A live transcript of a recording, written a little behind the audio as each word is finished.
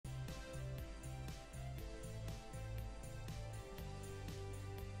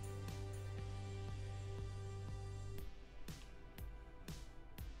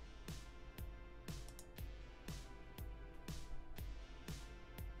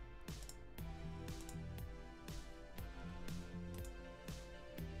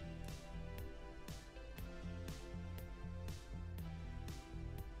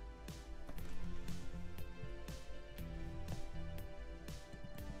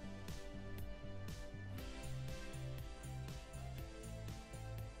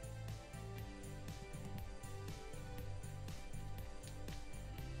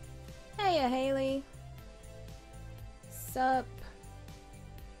up?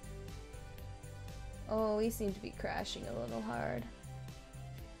 Oh, we seem to be crashing a little hard.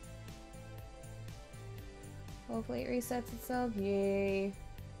 Hopefully it resets itself. Yay.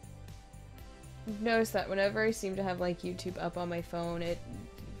 I've noticed that whenever I seem to have like YouTube up on my phone, it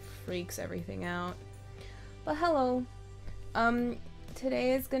freaks everything out. But hello.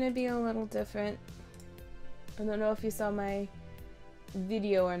 Today is gonna be a little different. I don't know if you saw my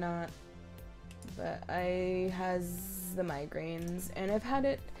video or not, but I has the migraines and I've had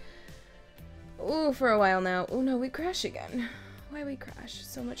it for a while now. Oh no, we crash again. Why we crash?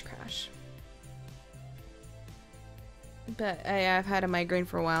 So much crash. But I've had a migraine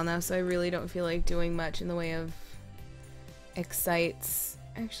for a while now, so I really don't feel like doing much in the way of excites.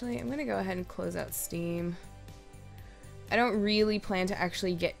 Actually, I'm gonna go ahead and close out Steam. I don't really plan to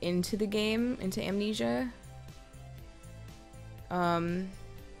actually get into the game, into Amnesia. I'm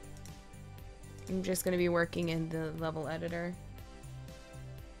just gonna be working in the level editor.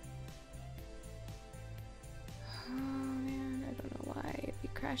 Oh man, I don't know why we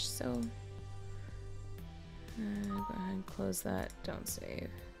crashed so. Go ahead and close that. Don't save.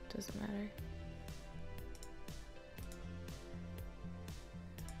 Doesn't matter.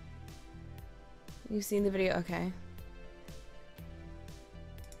 You've seen the video? Okay.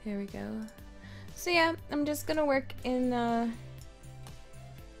 Here we go. So yeah, I'm just gonna work in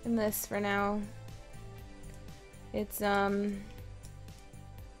this for now. It's a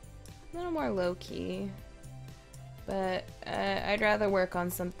little more low-key, but I'd rather work on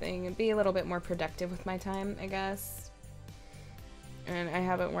something and be a little bit more productive with my time, I guess. And I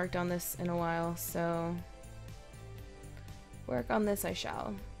haven't worked on this in a while, so work on this I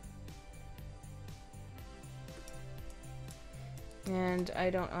shall. And I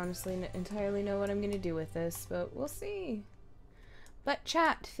don't honestly entirely know what I'm gonna do with this, but we'll see. But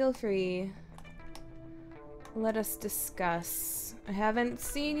chat, feel free. Let us discuss. I haven't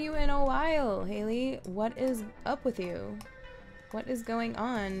seen you in a while, Haley. What is up with you? What is going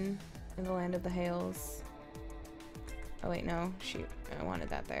on in the land of the Hales? Oh wait, no. Shoot. I wanted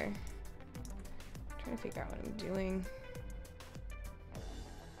that there. I'm trying to figure out what I'm doing.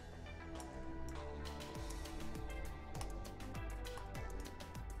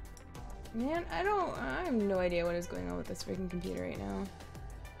 Man, I have no idea what is going on with this freaking computer right now.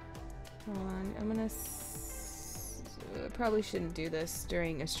 Hold on, I'm gonna probably shouldn't do this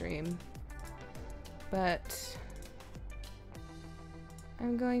during a stream, but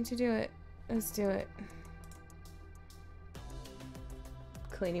I'm going to do it. Let's do it.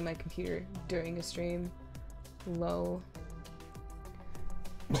 Cleaning my computer during a stream. Low.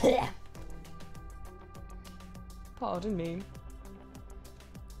 Pardon me.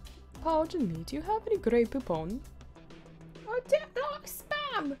 Pardon me, do you have any Grey Poupon? I don't like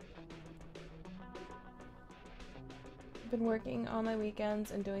spam! I've been working on my weekends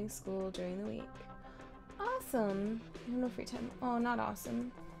and doing school during the week. Awesome! I have no free time. Oh, not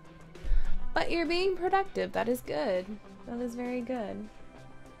awesome. But you're being productive. That is good. That is very good.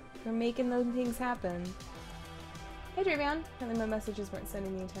 You're making those things happen. Hey, Dravion. Apparently my messages weren't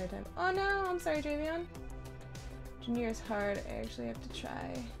sending the entire time. Oh no, I'm sorry, Dravion. Junior is hard. I actually have to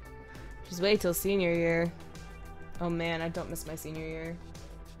try. Just wait till senior year. Oh man, I don't miss my senior year.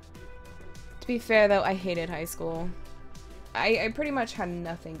 To be fair though, I hated high school. I pretty much had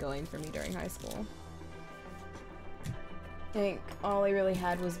nothing going for me during high school. I think all I really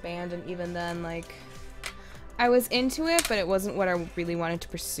had was band, and even then, like, I was into it, but it wasn't what I really wanted to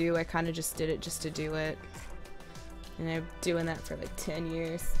pursue. I kind of just did it just to do it. And I've been doing that for like 10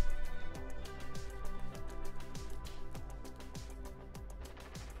 years.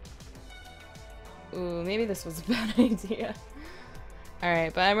 Ooh, maybe this was a bad idea.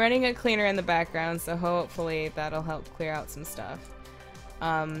 Alright, but I'm running a cleaner in the background, so hopefully that'll help clear out some stuff.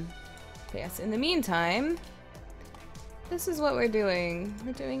 But yes, in the meantime, this is what we're doing.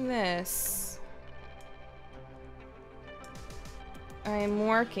 We're doing this. I'm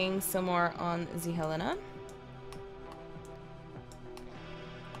working some more on the Helena.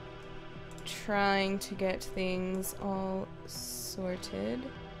 Trying to get things all sorted.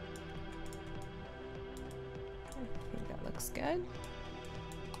 Looks good.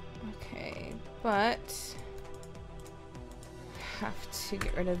 Okay, but have to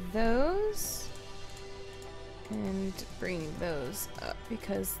get rid of those and bring those up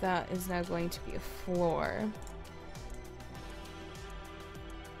because that is now going to be a floor.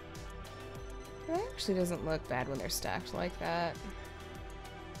 It actually doesn't look bad when they're stacked like that.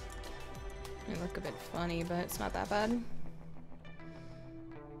 They look a bit funny, but it's not that bad.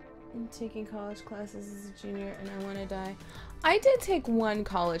 I'm taking college classes as a junior and I want to die. I did take one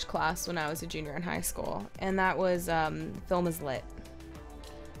college class when I was a junior in high school, and that was film as lit.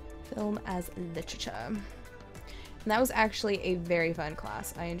 Film as literature. And that was actually a very fun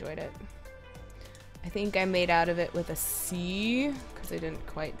class. I enjoyed it. I think I made out of it with a C because I didn't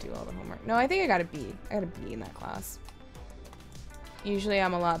quite do all the homework. No, I think I got a B. I got a B in that class. Usually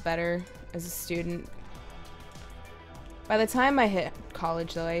I'm a lot better as a student. By the time I hit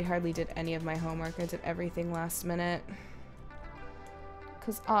college, though, I hardly did any of my homework. I did everything last minute.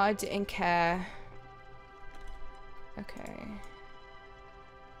 Because I didn't care. Okay.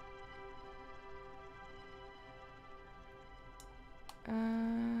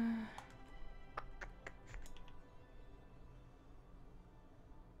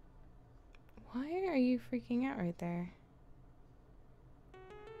 Why are you freaking out right there?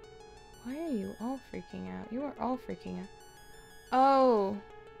 Why are you all freaking out? You are all freaking out. Oh.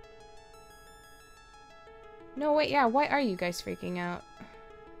 No, wait, yeah, why are you guys freaking out?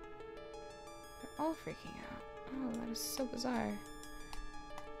 They're all freaking out. Oh, that is so bizarre.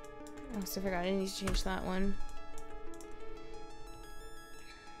 Oh, so I forgot. I need to change that one.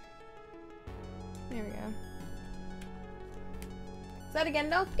 There we go. Is that a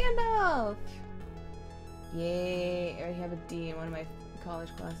Gandalf? Gandalf! Yay! I already have a D in one of my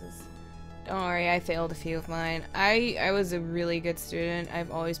college classes. Don't worry, I failed a few of mine. I was a really good student.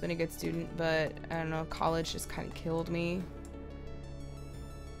 I've always been a good student, but I don't know, college just kind of killed me.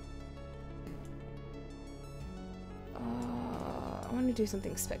 I want to do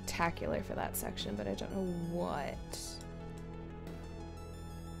something spectacular for that section, but I don't know what.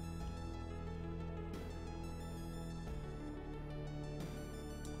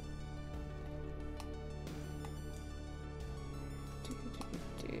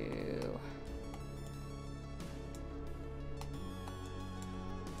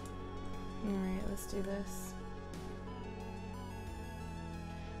 Alright, let's do this.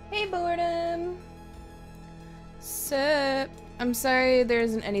 Hey, boredom! Sup? I'm sorry there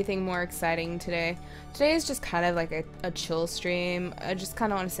isn't anything more exciting today. Today is just kind of like a chill stream. I just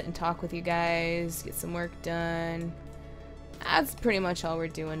kind of want to sit and talk with you guys, get some work done. That's pretty much all we're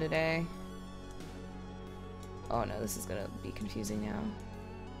doing today. Oh no, this is gonna be confusing now.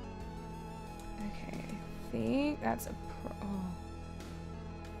 Okay, I think that's a pro.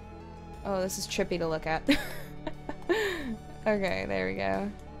 Oh, this is trippy to look at. Okay, there we go.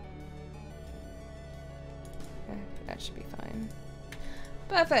 Okay, that should be fine.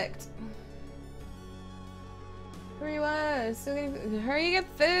 Perfect. Hurry was still getting, hurry get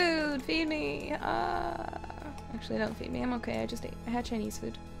food. Feed me. Actually, don't feed me. I'm okay. I just ate. I had Chinese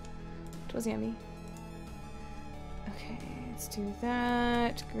food. It was yummy. Okay, let's do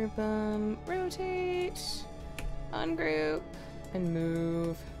that. Group them. Rotate. Ungroup. And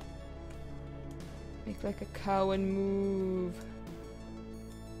move. Make like a cow and move.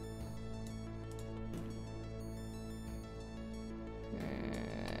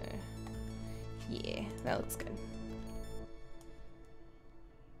 Yeah, that looks good.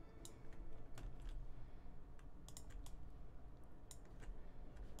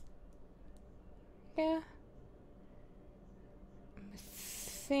 Yeah. I'm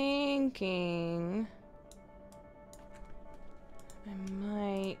thinking I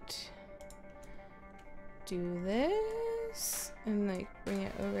might do this and like bring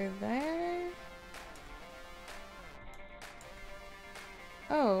it over there.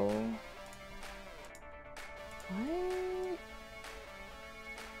 Oh. What?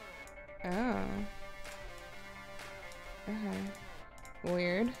 Oh.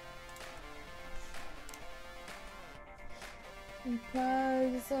 Weird. You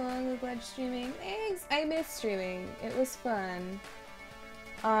paused so long with glad streaming. Thanks! I missed streaming. It was fun.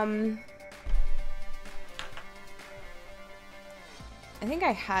 I think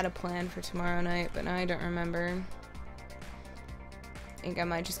I had a plan for tomorrow night, but now I don't remember. I think I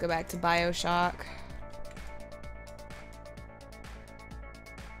might just go back to BioShock.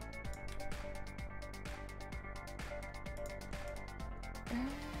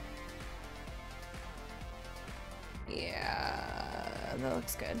 Yeah, that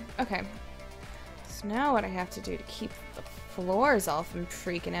looks good. Okay. So now what I have to do to keep the floors all from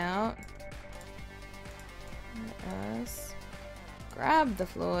freaking out. Let us grab the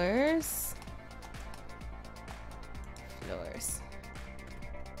floors.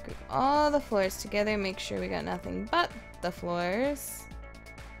 Group all the floors together, make sure we got nothing but the floors.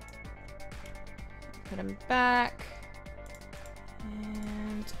 Put them back.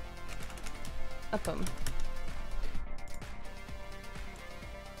 And up them.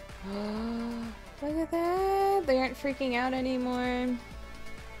 Look at that! They aren't freaking out anymore.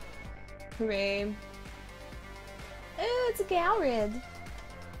 Hooray. Oh, it's a Galrid.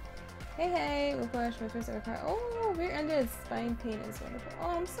 Hey, hey, with Bush, my first ever car. Oh, rear ended spine pain is wonderful. Oh,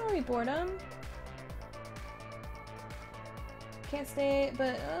 I'm sorry, boredom. Can't stay,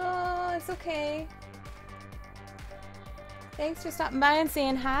 but oh, it's okay. Thanks for stopping by and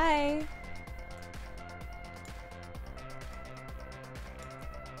saying hi.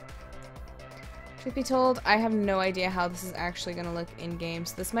 Truth be told, I have no idea how this is actually going to look in-game,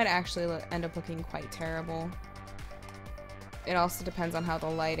 so this might actually end up looking quite terrible. It also depends on how the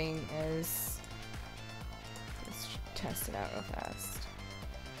lighting is. Let's test it out real fast.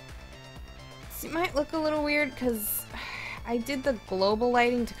 So it might look a little weird because I did the global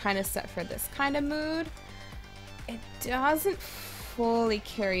lighting to kind of set for this kind of mood. It doesn't fully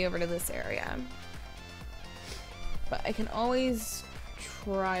carry over to this area. But I can always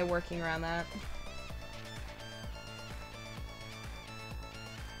try working around that.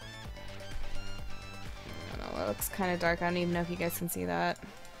 It looks kind of dark. I don't even know if you guys can see that.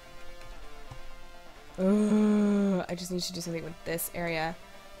 Ugh, I just need to do something with this area.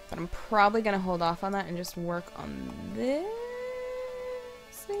 But I'm probably going to hold off on that and just work on this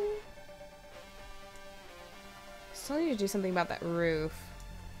thing. Still need to do something about that roof.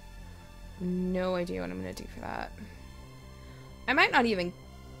 No idea what I'm going to do for that. I might not even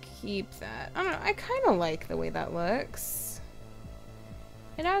keep that. I don't know. I kind of like the way that looks.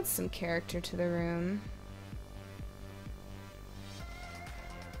 It adds some character to the room.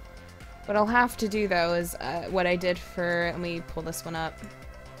 What I'll have to do, though, is what I did for... Let me pull this one up.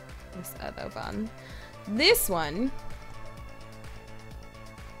 This other one. This one...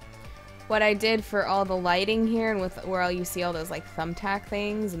 What I did for all the lighting here and with where all you see all those, like, thumbtack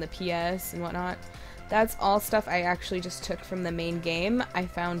things and the PS and whatnot, that's all stuff I actually just took from the main game. I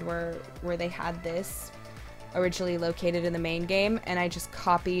found where they had this originally located in the main game, and I just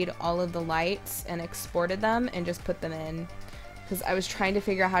copied all of the lights and exported them and just put them in. Because I was trying to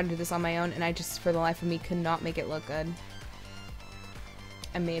figure out how to do this on my own, and I just, for the life of me, could not make it look good.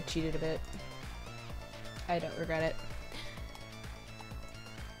 I may have cheated a bit. I don't regret it.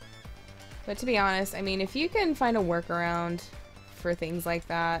 But to be honest, I mean, if you can find a workaround for things like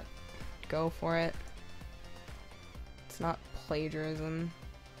that, go for it. It's not plagiarism.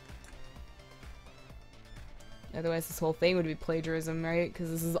 Otherwise, this whole thing would be plagiarism, right? Because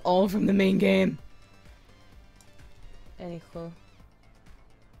this is all from the main game. Any clue?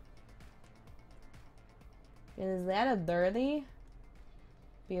 Is that a dirty?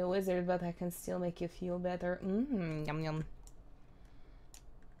 Be a wizard, but I can still make you feel better. Yum yum.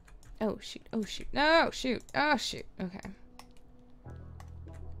 Oh shoot, oh shoot, no, shoot, oh shoot, okay.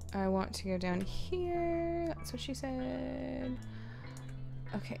 I want to go down here, that's what she said.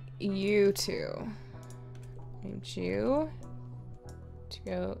 Okay, you two. I need you to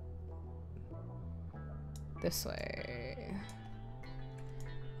go this way.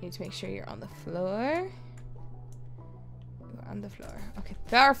 Need to make sure you're on the floor. You're on the floor. Okay,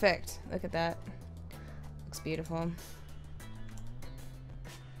 perfect. Look at that. Looks beautiful.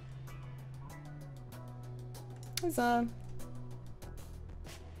 Huzzah.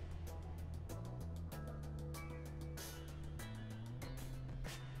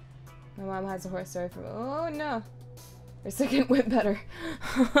 My mom has a horror story from. Oh no. Her second went better.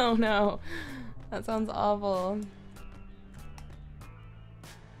 Oh no. That sounds awful.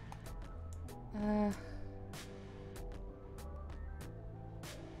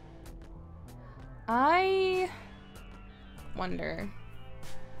 I wonder.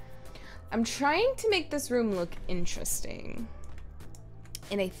 I'm trying to make this room look interesting.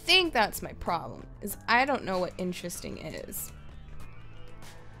 And I think that's my problem, is I don't know what interesting is.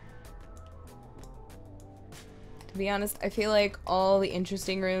 To be honest, I feel like all the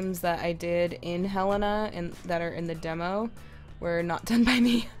interesting rooms that I did in Helena and that are in the demo were not done by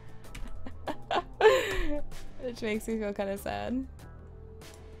me. Which makes me feel kind of sad.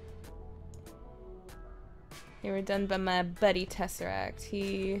 They were done by my buddy Tesseract.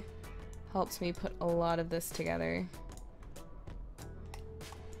 He helped me put a lot of this together,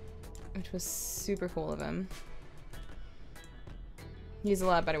 which was super cool of him. He's a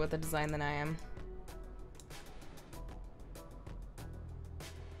lot better with the design than I am.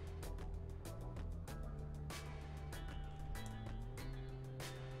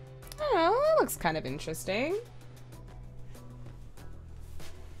 Oh, that looks kind of interesting.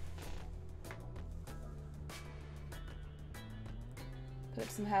 Put up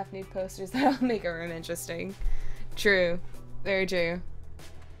some half-nude posters. That'll make a room interesting. True. Very true.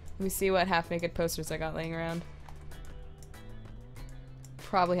 Let me see what half-naked posters I got laying around.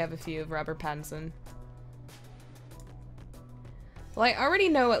 Probably have a few of Robert Pattinson. Well, I already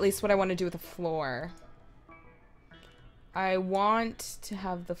know at least what I want to do with the floor. I want to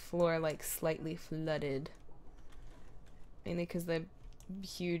have the floor like slightly flooded. Mainly because the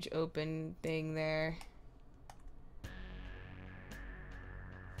huge open thing there.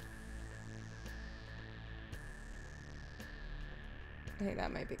 I think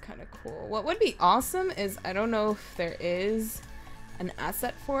that might be kind of cool. What would be awesome is, I don't know if there is an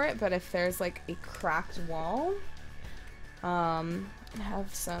asset for it, but if there's like a cracked wall,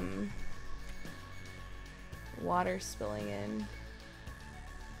 have some water spilling in,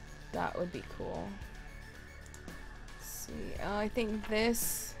 that would be cool. Let's see. Oh, I think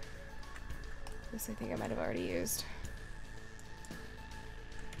this I think I might have already used.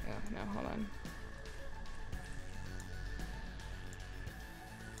 Oh, no, hold on.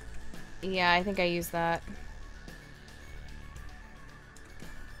 Yeah, I think I used that.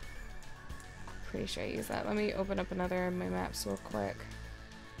 Pretty sure I used that. Let me open up another of my maps real quick.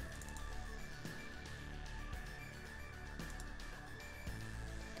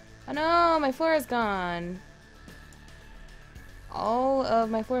 Oh no, my floor is gone. All of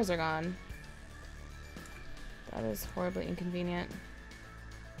my floors are gone. That is horribly inconvenient.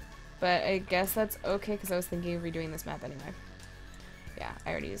 But I guess that's okay because I was thinking of redoing this map anyway. Yeah,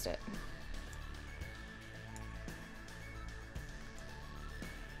 I already used it.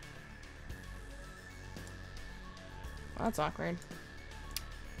 Well, that's awkward.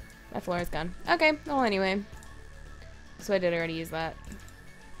 My floor is gone. Okay, well anyway. So I did already use that.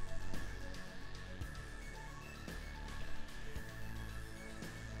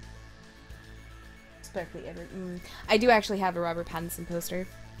 Sparkly Edward. I do actually have a Robert Pattinson poster.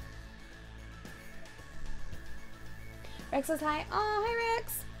 Rex says hi. Oh, hi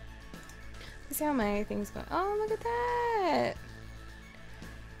Rex. Let's see how my things go. Oh, look at that.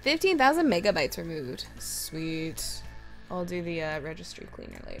 15,000 megabytes removed. Sweet. I'll do the registry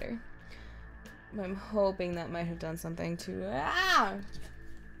cleaner later. I'm hoping that might have done something to... Ah!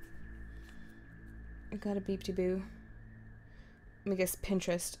 I got a beep to boo. I guess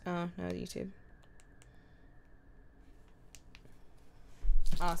Pinterest. Oh, no, YouTube.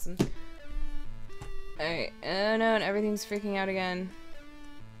 Awesome. Alright. Oh no, and everything's freaking out again.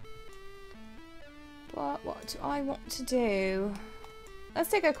 But what do I want to do?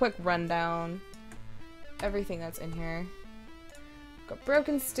 Let's take a quick rundown. Everything that's in here. Got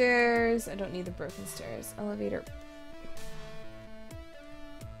broken stairs. I don't need the broken stairs. Elevator.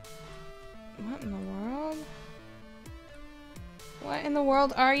 What in the world? What in the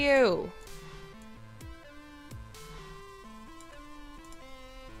world are you?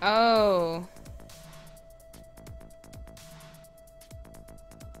 Oh.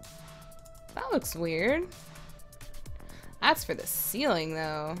 That looks weird. That's for the ceiling,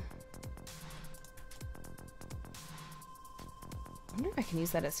 though. I wonder if I can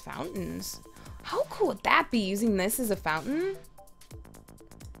use that as fountains. How cool would that be, using this as a fountain?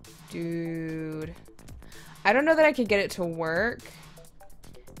 Dude. I don't know that I could get it to work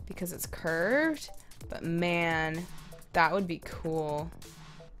because it's curved, but man, that would be cool.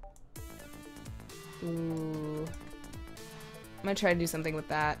 Ooh. I'm gonna try to do something with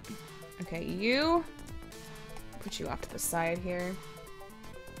that. Okay, you. Put you off to the side here.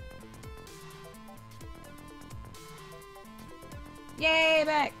 Yay,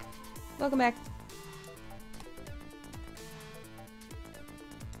 back! Welcome back.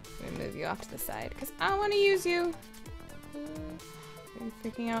 I'm gonna move you off to the side because I want to use you. Are you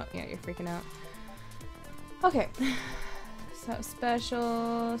freaking out? Yeah, you're freaking out. Okay. So,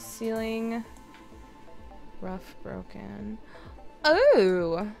 special ceiling. Rough, broken.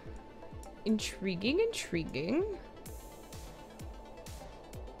 Oh! Intriguing, intriguing.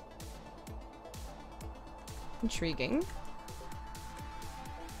 Intriguing.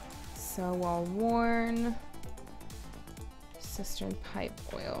 So, well worn. Cistern pipe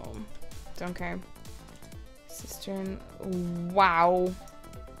oil. Don't care. Cistern. Wow.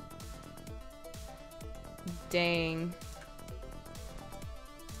 Dang.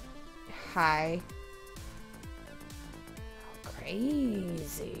 Hi. Oh,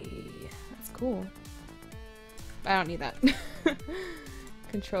 crazy. That's cool. I don't need that.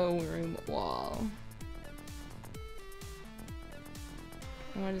 Control room wall.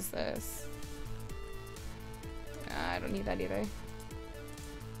 What is this? I don't need that either.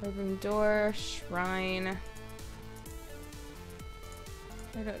 Room door, shrine.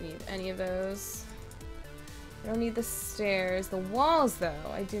 I don't need any of those. I don't need the stairs. The walls,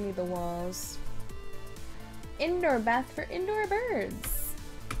 though. I do need the walls. Indoor bath for indoor birds.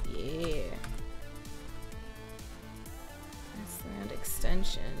 Yeah. This land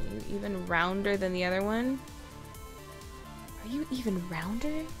extension. You even rounder than the other one? Are you even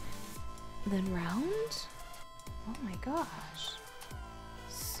rounder than round? Oh my gosh.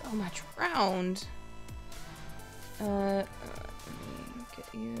 So much round. Let me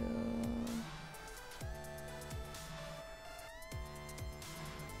get you.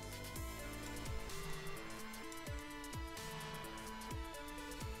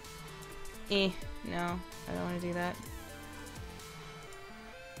 No, I don't want to do that.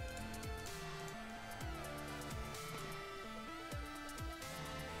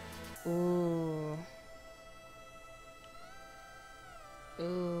 Ooh.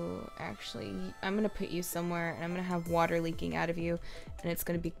 Ooh, actually, I'm gonna put you somewhere and I'm gonna have water leaking out of you and it's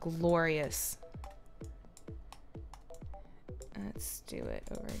gonna be glorious. Let's do it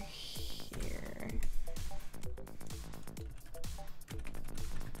over here.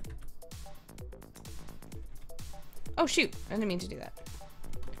 Oh shoot, I didn't mean to do that.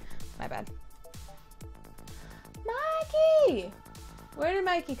 My bad. Mikey! Where did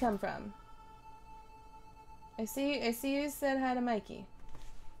Mikey come from? I see you said hi to Mikey.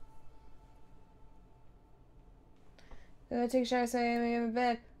 Go take a shower so I may go to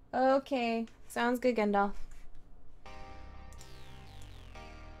bed. Okay. Sounds good, Gandalf.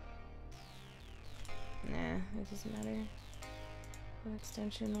 Nah, it doesn't matter.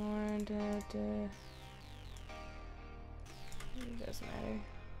 Extension worn, it doesn't matter.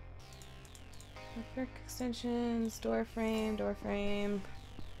 Brick extensions, door frame,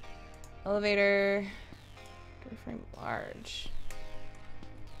 elevator, door frame large.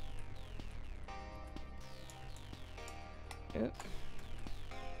 Oop.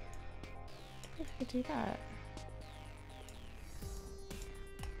 If I could do that.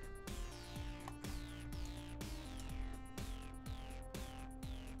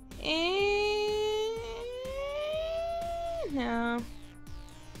 No.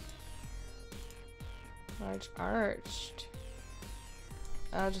 Large arched.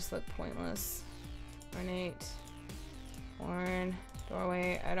 That'll just look pointless. Ornate. Horn.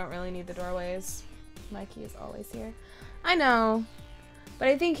 Doorway. I don't really need the doorways. Mikey is always here. I know. But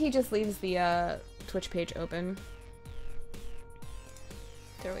I think he just leaves the Twitch page open.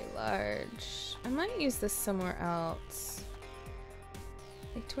 Doorway large. I might use this somewhere else.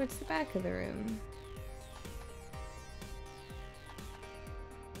 Like towards the back of the room.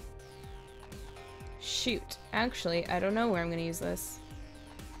 Shoot. Actually, I don't know where I'm gonna use this.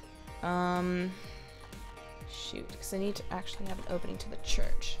 Shoot, because I need to actually have an opening to the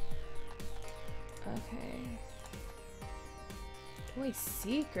church. Okay. Wait,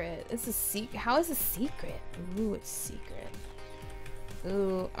 secret. This is how is a secret? Ooh, it's secret.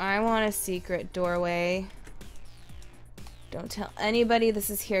 Ooh, I want a secret doorway. Don't tell anybody this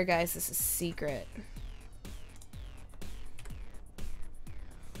is here, guys. This is secret.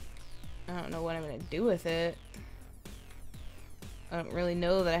 I don't know what I'm gonna do with it. I don't really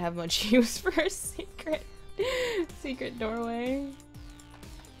know that I have much use for a secret doorway.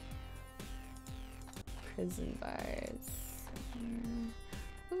 Prison bars.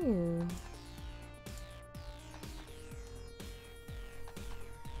 Ooh.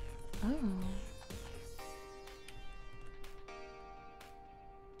 Oh.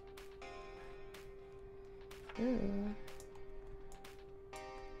 Ooh.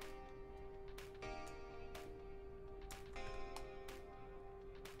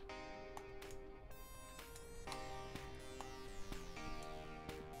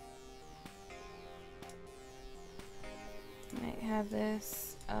 Might have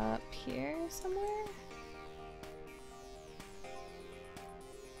this up here somewhere.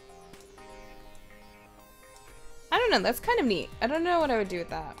 I don't know, that's kind of neat. I don't know what I would do with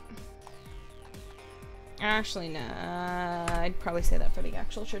that. Actually, nah. I'd probably say that for the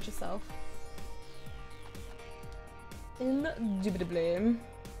actual church itself. Indubitably.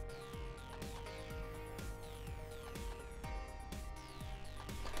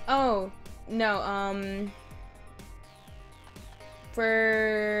 Oh, no,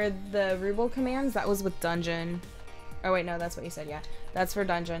 for the Ruble commands, that was with Dungeon. Oh wait, no, that's what you said, yeah. That's for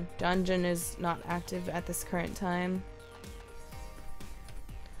Dungeon. Dungeon is not active at this current time.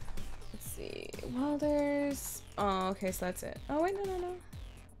 Let's see. Welders. Oh, okay, so that's it. Oh wait, no.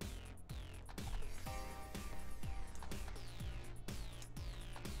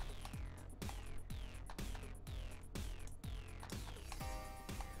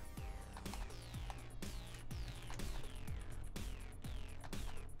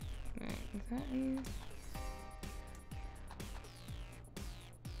 Alright, is that in?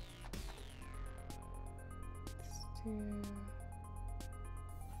 Do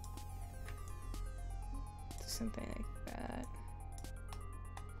something like that.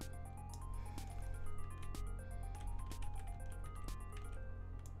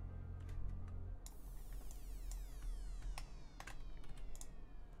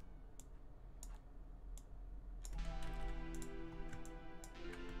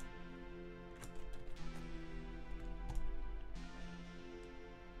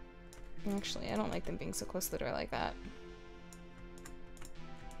 Actually, I don't like them being so close to the door like that.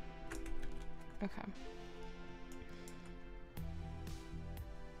 Okay.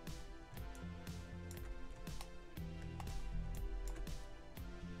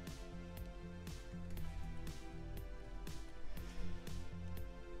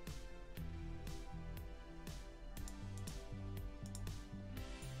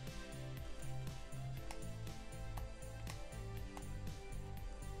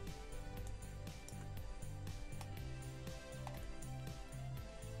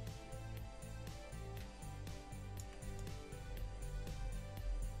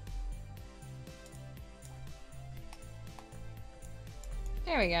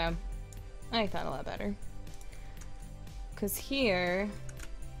 There we go. I like that a lot better. Because here,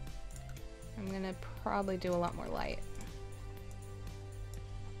 I'm gonna probably do a lot more light.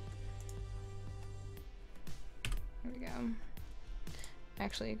 There we go.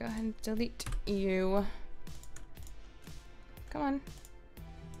 Actually, go ahead and delete you. Come on.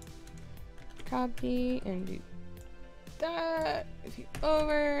 Copy and do that. If you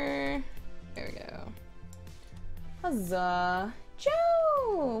over. There we go. Huzzah.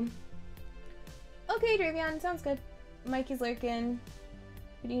 Joe! Okay, Dravion, sounds good. Mikey's lurking.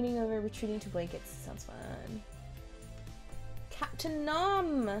 Been eating over, retreating to blankets. Sounds fun. Captain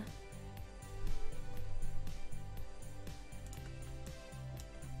Nom!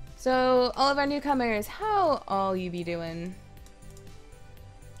 So, all of our newcomers, how all you be doing?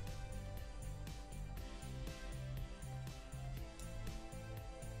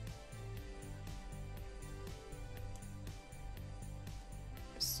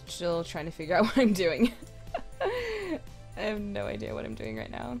 Still trying to figure out what I'm doing. I have no idea what I'm doing right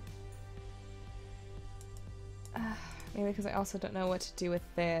now. Maybe because I also don't know what to do with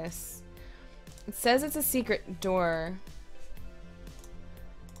this. It says it's a secret door.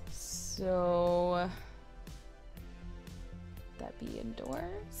 So... that be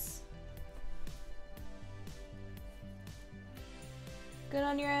indoors? Good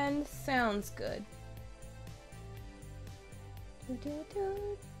on your end? Sounds good.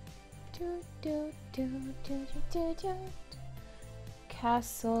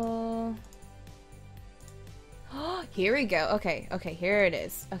 Castle. Oh, here we go. Okay, okay, here it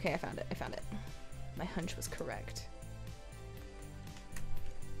is. Okay, I found it. I found it. My hunch was correct.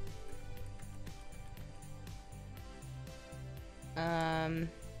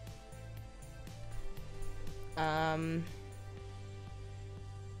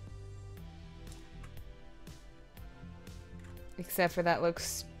 Except for that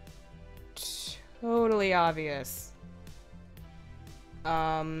looks totally obvious.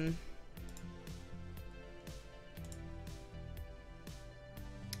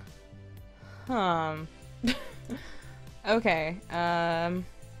 Okay, yeah,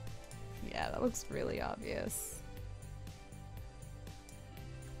 that looks really obvious.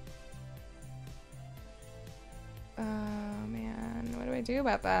 Oh man, what do I do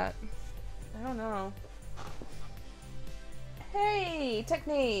about that? I don't know. Hey,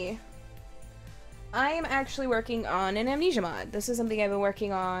 Techne! I am actually working on an amnesia mod. This is something I've been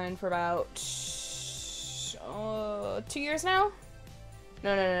working on for about 2 years now?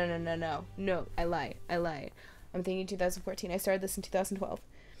 No, I lied. I'm thinking 2014. I started this in 2012.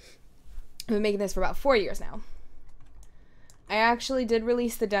 I've been making this for about 4 years now. I actually did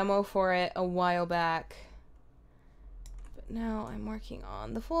release the demo for it a while back. But now I'm working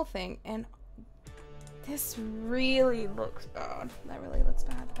on the full thing, and this really looks bad. That really looks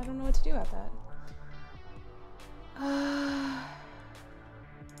bad. I don't know what to do about that.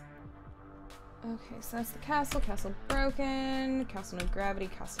 Okay, so that's the castle. Castle broken. Castle no gravity.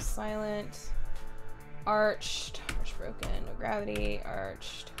 Castle silent. Arched. Arch broken. No gravity.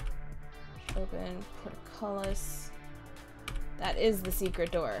 Arched. Open. Portcullis. That is the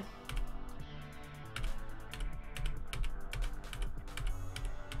secret door.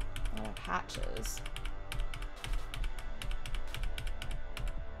 A lot of hatches.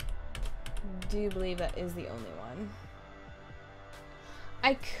 Do believe that is the only one.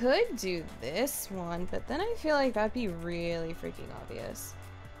 I could do this one, but then I feel like that'd be really freaking obvious.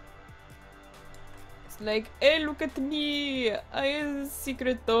 It's like, hey, look at me! I am the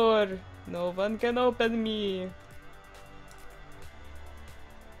secret door. No one can open me.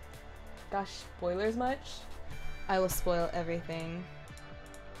 Gosh, spoilers much? I will spoil everything.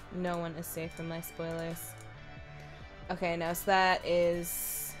 No one is safe from my spoilers. Okay, no, so that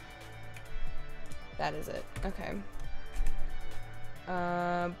is it. Okay.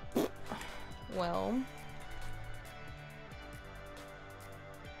 Well.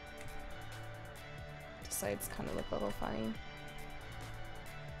 Sides kind of look a little funny.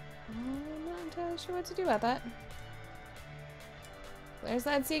 I'm not entirely sure what to do about that. There's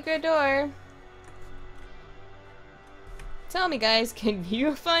that secret door. Tell me, guys, can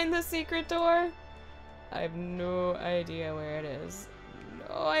you find the secret door? I have no idea where it is.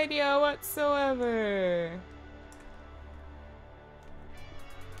 No idea whatsoever.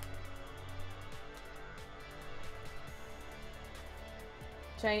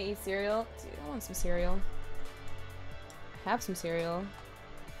 Trying to eat cereal? Dude, I want some cereal. I have some cereal.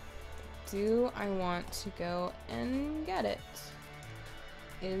 Do I want to go and get it?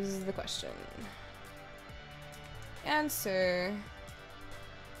 Is the question. Answer.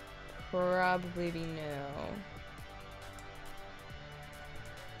 Probably be no.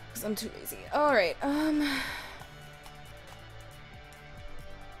 Because I'm too lazy. Alright,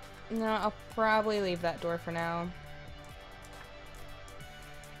 no, I'll probably leave that door for now.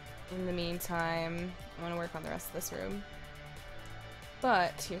 In the meantime, I want to work on the rest of this room.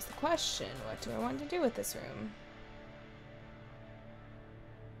 But here's the question. What do I want to do with this room?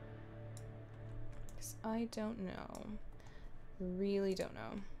 Because I don't know. Really don't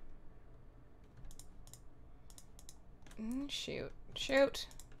know. Shoot. Shoot.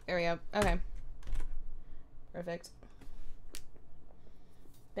 There we go. Okay. Perfect.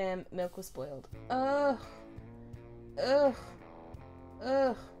 Bam. Milk was spoiled. Ugh. Ugh.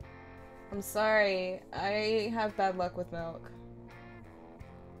 Ugh. I'm sorry. I have bad luck with milk.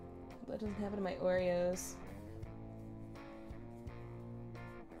 That doesn't happen to my Oreos.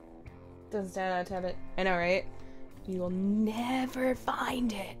 Doesn't stand out to have it. I know, right? You will never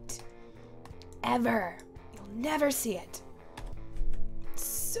find it. Ever. You'll never see it. It's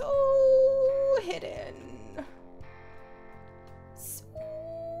so hidden. So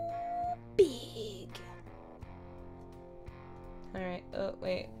big. Alright. Oh,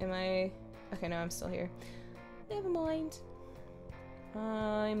 wait. Am I... Okay, no, I'm still here. Never mind.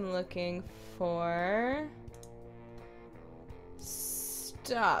 I'm looking for...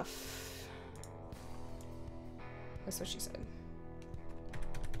 stuff. That's what she said.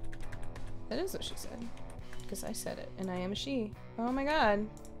 That is what she said. Because I said it, and I am a she. Oh my god.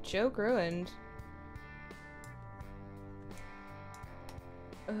 Joke ruined.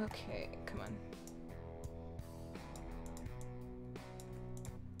 Okay, come on.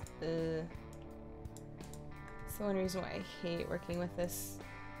 That's the one reason why I hate working with this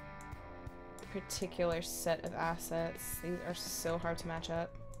particular set of assets. These are so hard to match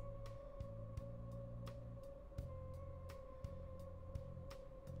up.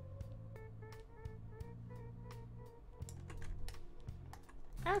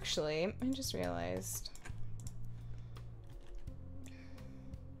 Actually, I just realized.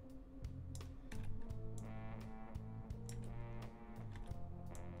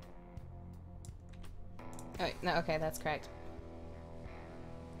 Oh, wait, no, okay, that's correct.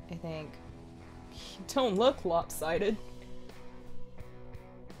 I think. You don't look lopsided.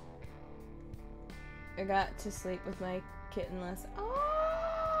 I got to sleep with my kitten last. Oh!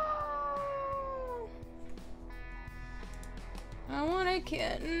 I want a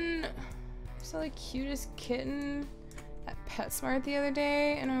kitten. I saw the cutest kitten at PetSmart the other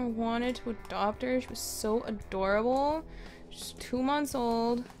day, and I wanted to adopt her. She was so adorable. She's 2 months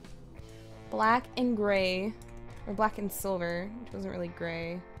old. Black and gray. Or black and silver. She wasn't really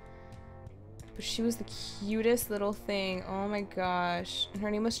gray. But she was the cutest little thing. Oh my gosh. And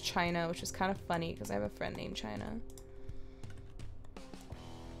her name was China, which was kind of funny because I have a friend named China.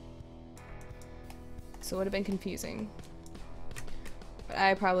 So it would have been confusing. But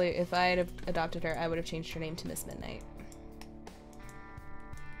I probably, if I had adopted her, I would have changed her name to Miss Midnight.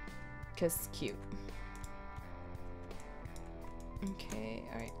 Because cute. Okay,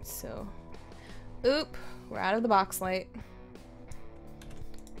 alright, so... Oop! We're out of the box light.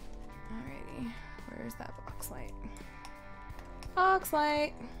 Alrighty. Where's that box light? Box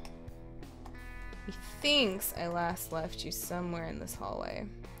light! He thinks I last left you somewhere in this hallway.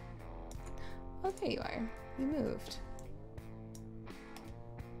 Oh, there you are. You moved.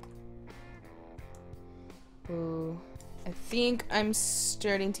 Ooh. I think I'm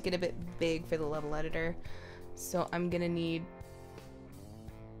starting to get a bit big for the level editor. So I'm gonna need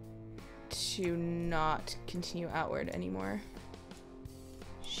to not continue outward anymore.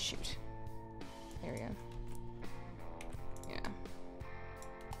 Shoot. There we go. Yeah.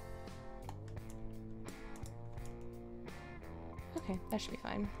 Okay, that should be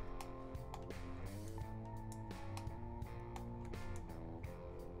fine.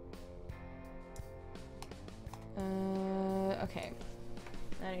 Okay.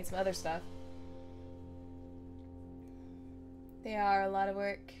 I need some other stuff. They are a lot of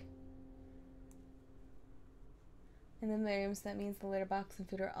work. And then Miriam's, that means the litter box and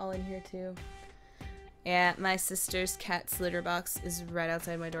food are all in here too. Yeah, my sister's cat's litter box is right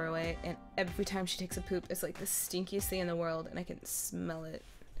outside my doorway, and every time she takes a poop, it's like the stinkiest thing in the world, and I can smell it.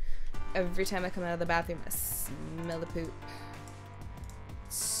 Every time I come out of the bathroom, I smell the poop.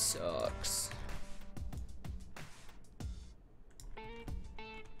 It sucks.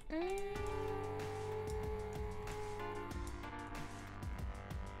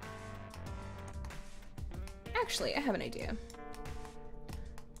 Actually, I have an idea.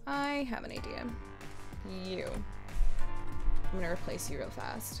 I have an idea. You. I'm gonna replace you real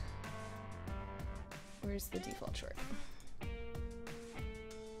fast. Where's the default short?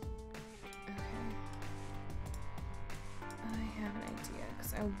 Okay. I have an idea,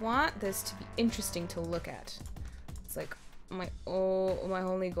 because I want this to be interesting to look at. It's like my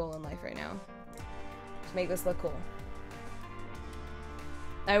only goal in life right now. To make this look cool.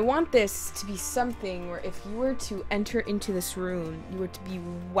 I want this to be something where if you were to enter into this room, you were to be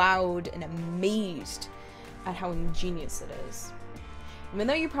wowed and amazed at how ingenious it is. Even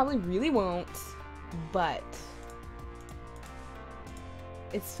though you probably really won't, but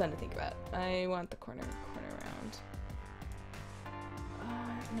it's fun to think about. I want the corner round.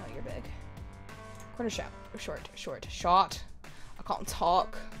 No, you're big. Corner short. I can't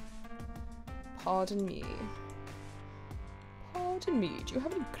talk. Pardon me. Pardon me, do you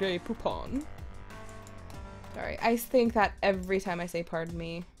have any grey poupon? Sorry, I think that every time I say pardon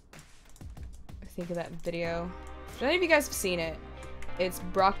me, I think of that video. If any of you guys have seen it, it's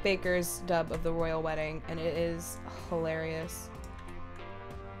Brock Baker's dub of the royal wedding, and it is hilarious.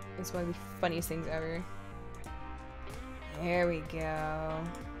 It's one of the funniest things ever. There we go.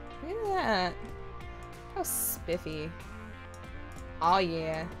 Look at that. How spiffy. Oh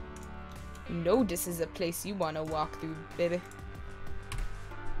yeah. You know this is a place you want to walk through, baby.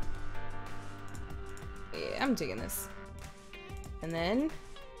 Yeah, I'm digging this. And then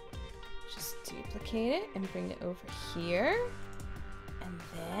just duplicate it and bring it over here. And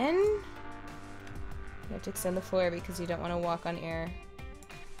then you have to extend the floor because you don't want to walk on air.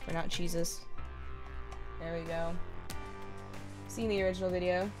 We're not Jesus. There we go. Seen the original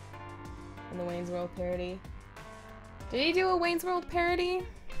video and the Wayne's World parody. Did he do a Wayne's World parody?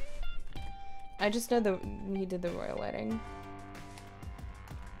 I just know he did the royal wedding.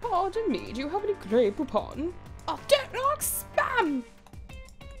 Pardon me, do you have any grey poupon? I don't like spam!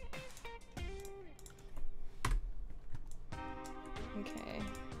 Okay.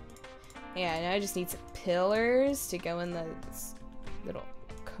 Yeah, now I just need some pillars to go in the little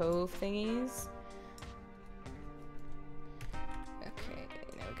cove thingies. Okay,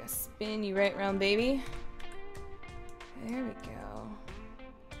 now we gotta spin you right round, baby. There we go.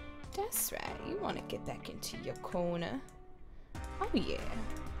 That's right, you want to get back into your corner. Oh yeah,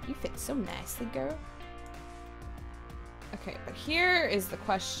 you fit so nicely, girl. Okay, but here is the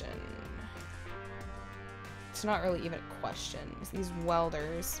question. It's not really even a question. It's these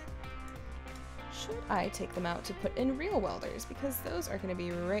welders. Should I take them out to put in real welders? Because those are going to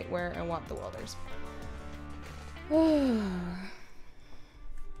be right where I want the welders.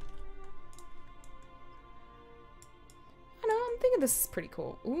 I think this is pretty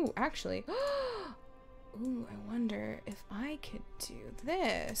cool. Ooh, actually. Ooh, I wonder if I could do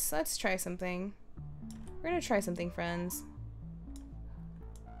this. Let's try something. We're gonna try something, friends.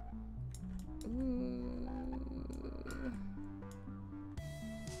 Ooh.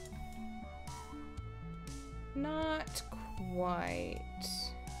 Not quite.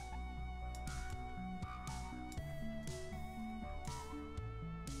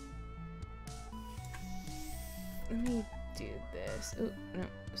 Let me do this. Ooh, no,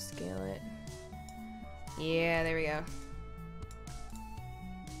 scale it. Yeah, there we go.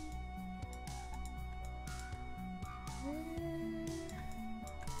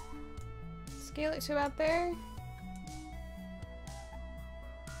 Scale it to about there.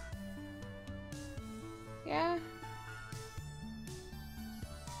 Yeah.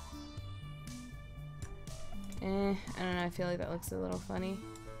 I don't know, I feel like that looks a little funny.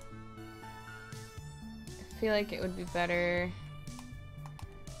 I feel like it would be better.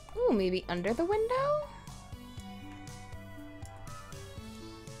 Ooh, maybe under the window?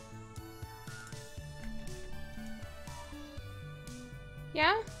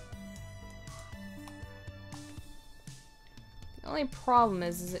 Yeah? The only problem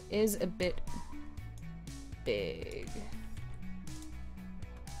is it is a bit big.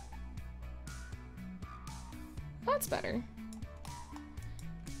 That's better.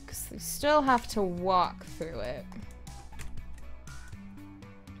 Because they still have to walk through it.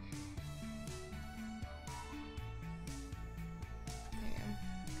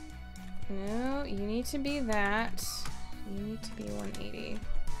 There. No, you need to be that. You need to be 180.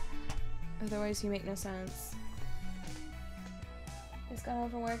 Otherwise, you make no sense. Just got home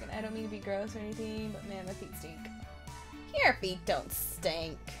from work, and I don't mean to be gross or anything, but man, my feet stink. Your feet don't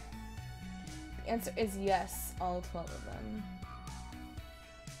stink. The answer is yes, all 12 of them.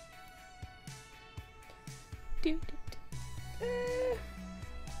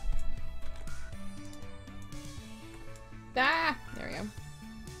 Ah! There we go.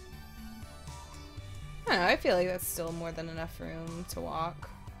 I don't know, I feel like that's still more than enough room to walk.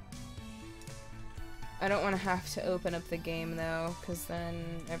 I don't want to have to open up the game though, because then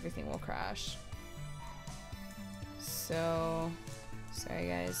everything will crash. So, sorry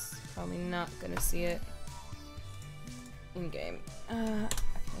guys, probably not gonna see it in game. Okay,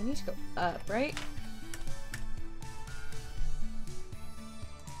 I need to go up, right?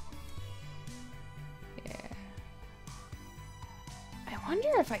 Yeah. I wonder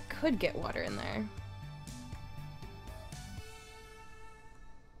if I could get water in there.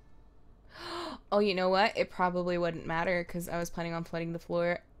 Oh, you know what? It probably wouldn't matter because I was planning on flooding the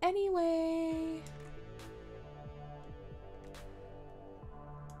floor anyway.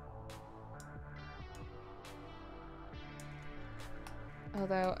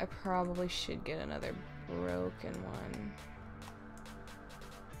 Although I probably should get another broken one.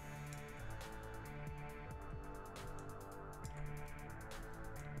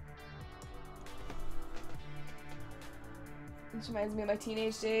 This reminds me of my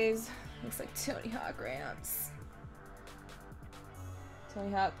teenage days. Looks like Tony Hawk ramps.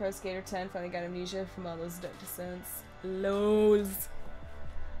 Tony Hawk Pro Skater 10 finally got amnesia from all those dark descents. LOLs.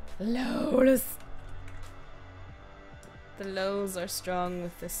 LOLs. The lows are strong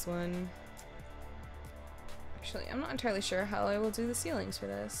with this one. Actually, I'm not entirely sure how I will do the ceilings for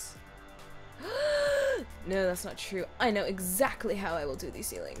this. No, that's not true. I know exactly how I will do these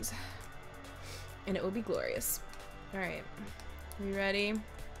ceilings. And it will be glorious. Alright. We ready?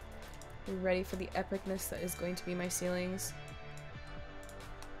 We ready for the epicness that is going to be my ceilings?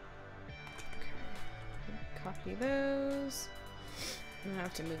 Okay. Copy those. I'm gonna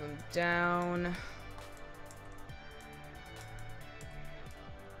have to move them down.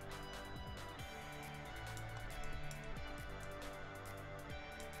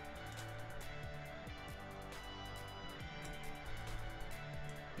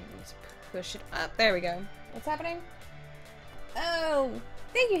 Push it up. There we go. What's happening? Oh!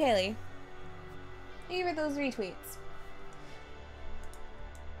 Thank you, Haley. Thank you for those retweets.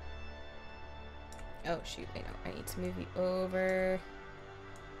 Oh, shoot. I know. I need to move you over.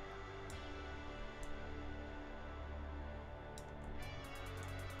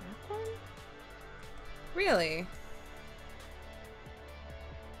 That one? Really?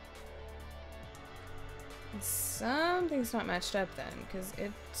 Something's not matched up then, because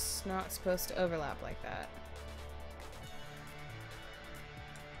it's not supposed to overlap like that.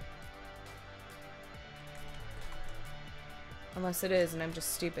 Unless it is, and I'm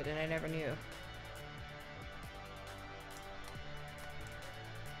just stupid and I never knew.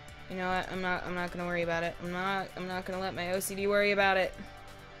 You know what? I'm not gonna worry about it. I'm not gonna let my OCD worry about it.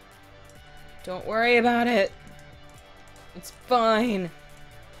 Don't worry about it. It's fine.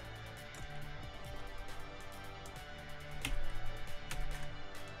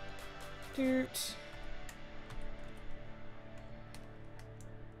 Dirt.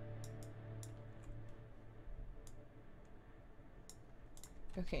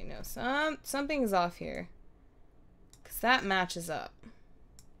 Okay, no, something's off here. 'Cause that matches up.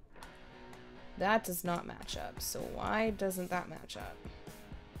 That does not match up. So why doesn't that match up?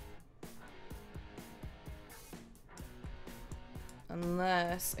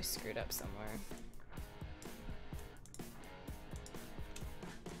 Unless I screwed up somewhere.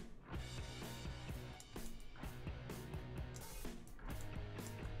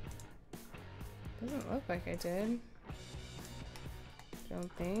 Doesn't look like I did.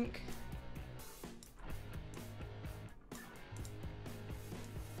 Don't think.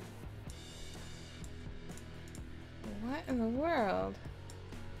 What in the world?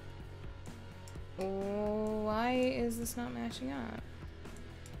 Why is this not matching up?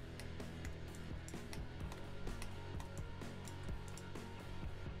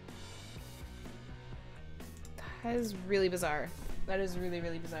 That is really bizarre. That is really,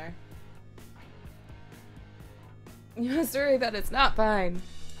 really bizarre. You must worry that it's not fine.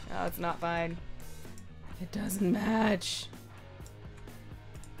 Oh, it's not fine. It doesn't match.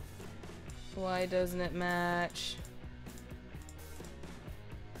 Why doesn't it match?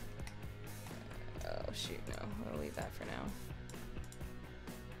 Oh shoot, no. I'll leave that for now.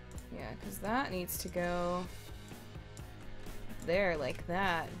 Yeah, because that needs to go there like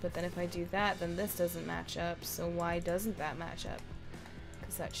that, but then if I do that, then this doesn't match up. So why doesn't that match up?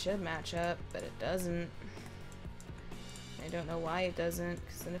 Because that should match up, but it doesn't. I don't know why it doesn't,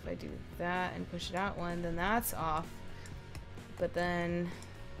 because then if I do that and push it out one, then that's off. But then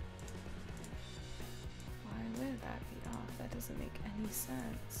why would that be off? That doesn't make any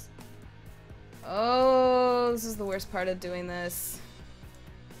sense. Oh, this is the worst part of doing this.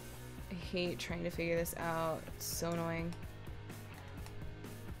 I hate trying to figure this out. It's so annoying.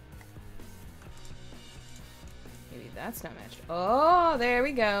 Maybe that's not matched. Oh, there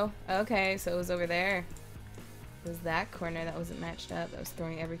we go. Okay, so it was over there. It was that corner that wasn't matched up. That was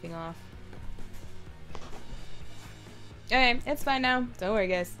throwing everything off. Okay, it's fine now. Don't worry,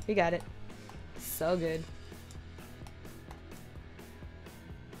 guys. We got it. So good.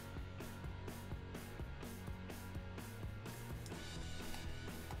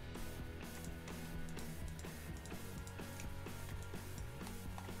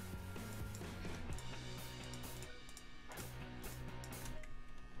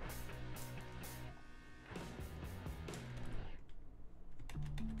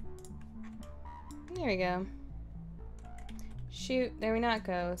 There we go. Shoot, there we not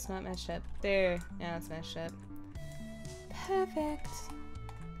go. It's not matched up. There, now it's matched up. Perfect.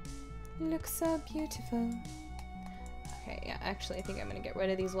 Looks so beautiful. Okay, yeah, actually I think I'm gonna get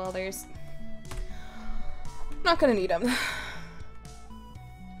rid of these welders. Not gonna need them.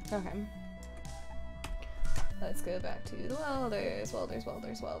 Okay. Let's go back to the welders. Welder.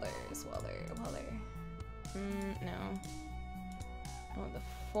 No. I want the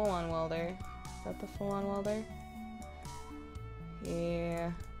full-on welder. Is that the full-on welder?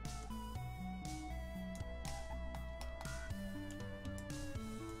 Yeah.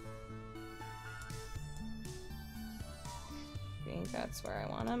 I think that's where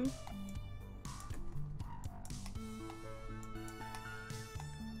I want them.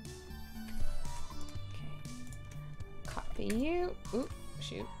 Okay. Copy you. Oop,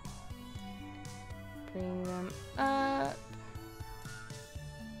 shoot. Bring them up.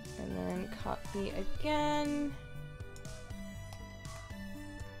 And then copy again.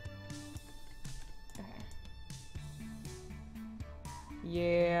 Okay.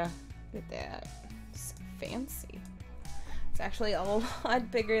 Yeah, look at that. It's fancy. It's actually a lot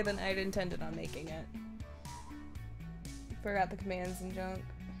bigger than I'd intended on making it. Forgot the commands and junk.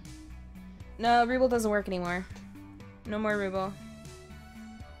 No, Ruble doesn't work anymore. No more Ruble.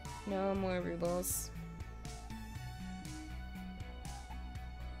 No more Rubles.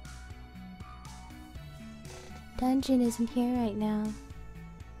 Dungeon isn't here right now.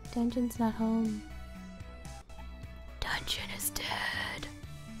 Dungeon's not home. Dungeon is dead.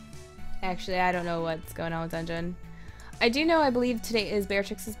 Actually, I don't know what's going on with Dungeon. I do know I believe today is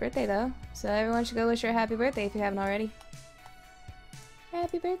Beatrix's birthday, though. So everyone should go wish her a happy birthday if you haven't already.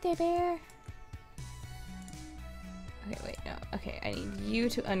 Happy birthday, Bear! Okay, wait, no. Okay, I need you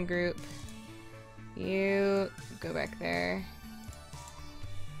to ungroup. You go back there.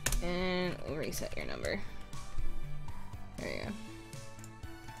 And we'll reset your number. There you go.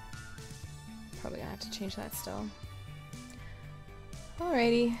 Probably gonna have to change that still.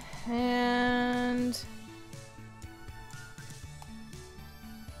 Alrighty, and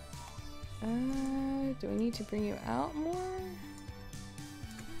do I need to bring you out more?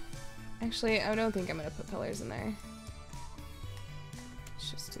 Actually, I don't think I'm gonna put pillars in there. Let's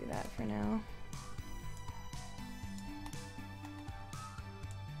just do that for now.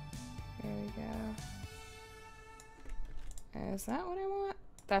 There we go. Is that what I want?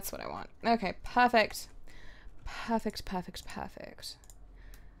 That's what I want. Okay, perfect. Perfect.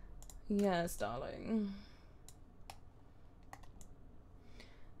 Yes, darling.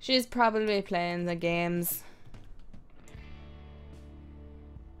 She's probably playing the games.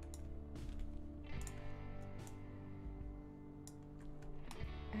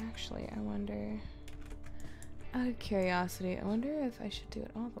 Actually, I wonder... Out of curiosity, I wonder if I should do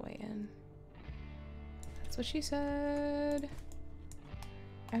it all the way in. That's what she said.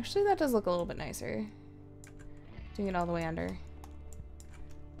 Actually, that does look a little bit nicer. Doing it all the way under.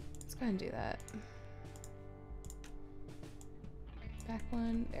 Let's go ahead and do that. Back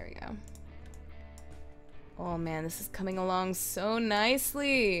one. There we go. Oh man, this is coming along so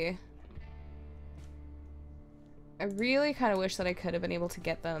nicely. I really kind of wish that I could have been able to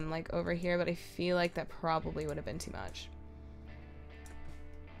get them like over here, but I feel like that probably would have been too much.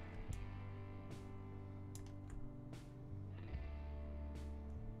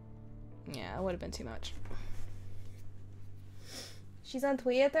 Yeah, it would have been too much. She's on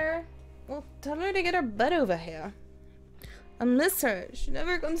Twitter? Well, tell her to get her butt over here. I miss her. She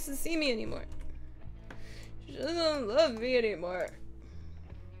never comes to see me anymore. She doesn't love me anymore.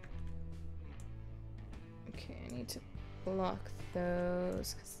 Okay, I need to block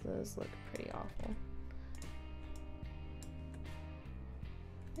those because those look pretty awful.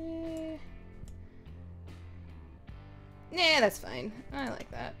 Nah, that's fine. I like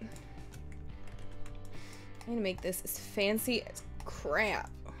that. I'm gonna make this as fancy as crap.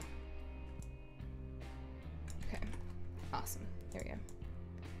 Okay, awesome. There we go.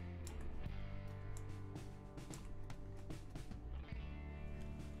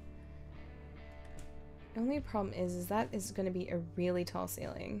 The only problem is that is going to be a really tall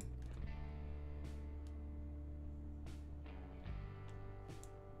ceiling.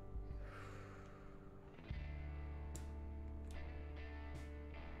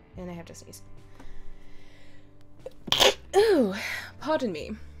 And I have to sneeze. Ooh, pardon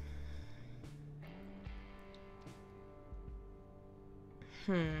me.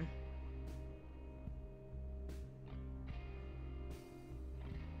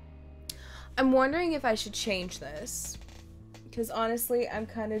 I'm wondering if I should change this. Because honestly, I'm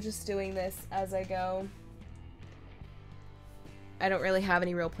kind of just doing this as I go. I don't really have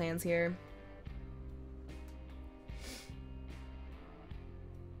any real plans here.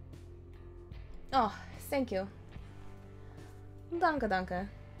 Oh, thank you. Danke, danke.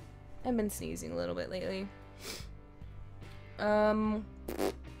 I've been sneezing a little bit lately. I'm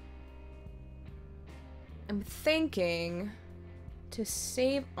thinking to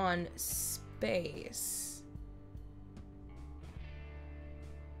save on space.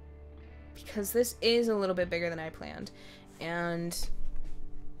 Because this is a little bit bigger than I planned. And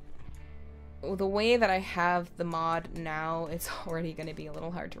the way that I have the mod now, it's already going to be a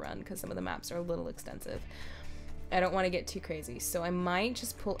little hard to run because some of the maps are a little extensive. I don't want to get too crazy, so I might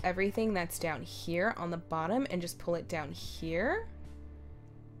just pull everything that's down here on the bottom and just pull it down here.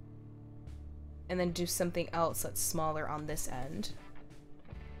 And then do something else that's smaller on this end.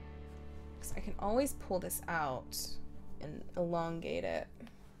 Because I can always pull this out and elongate it.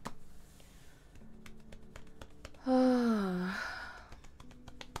 I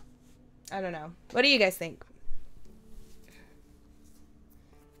don't know. What do you guys think?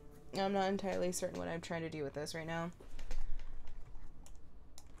 I'm not entirely certain what I'm trying to do with this right now.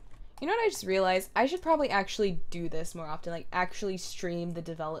 You know what I just realized? I should probably actually do this more often. Like, actually stream the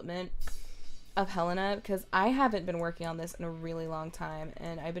development of Helena. Because I haven't been working on this in a really long time.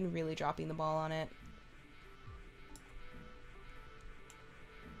 And I've been really dropping the ball on it.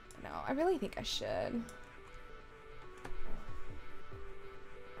 No, I really think I should.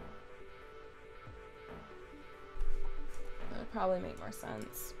 That would probably make more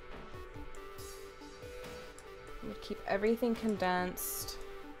sense. I'm gonna keep everything condensed.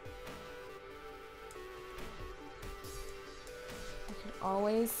 I can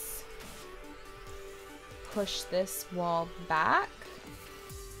always push this wall back.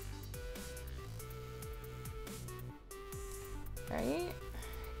 Right?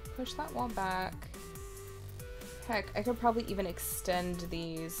 Push that wall back. Heck, I could probably even extend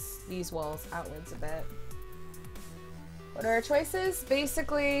these walls outwards a bit. What are our choices?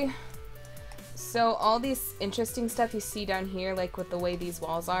 Basically, so all these interesting stuff you see down here, like with the way these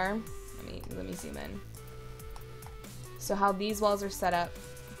walls are. Let me zoom in. So how these walls are set up. With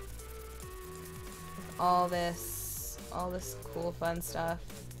all this cool fun stuff.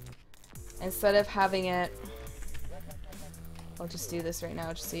 Instead of having it, I'll just do this right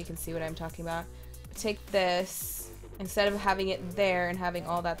now just so you can see what I'm talking about. Take this, instead of having it there and having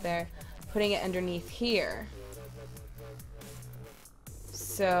all that there, putting it underneath here.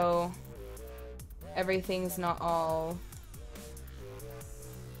 So everything's not all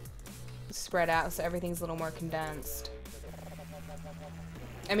spread out, so everything's a little more condensed.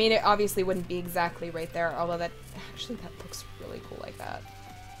 I mean, it obviously wouldn't be exactly right there, although that looks really cool like that.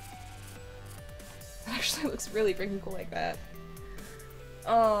 That actually looks really freaking cool like that.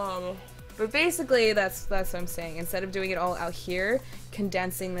 But basically that's what I'm saying. Instead of doing it all out here,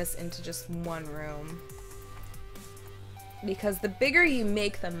 condensing this into just one room. Because the bigger you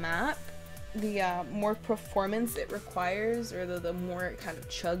make the map, the more performance it requires, or the more it kind of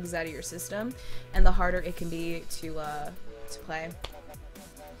chugs out of your system, and the harder it can be to play.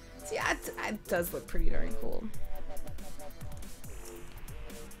 So yeah, it does look pretty darn cool.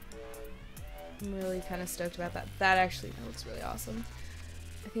 I'm really kind of stoked about that. That looks really awesome.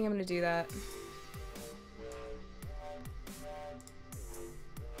 I think I'm gonna do that.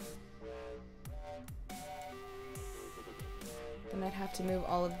 Then I'd have to move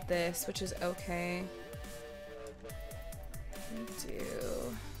all of this, which is okay.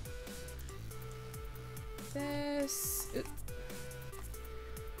 Do this. Oop.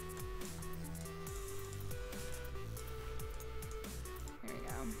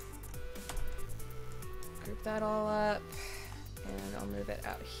 group that all up, and I'll move it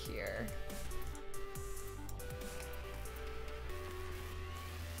out here.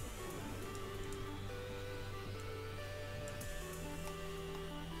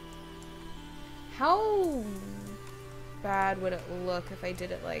 How bad would it look if I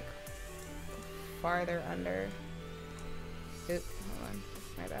did it like farther under? Oop, hold on.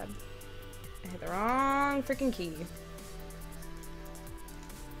 My bad. I hit the wrong freaking key.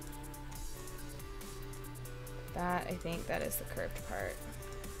 That, I think that is the curved part.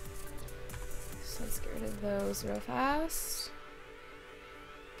 So let's get rid of those real fast.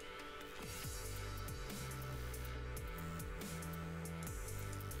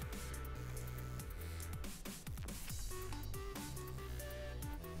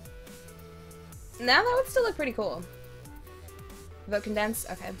 Now that would still look pretty cool. Vote condensed?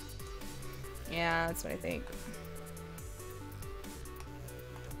 Okay. Yeah, that's what I think.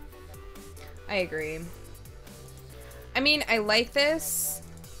 I agree. I mean, I like this.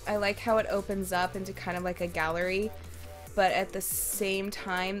 I like how it opens up into kind of like a gallery, but at the same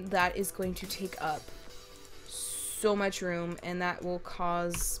time, that is going to take up so much room, and that will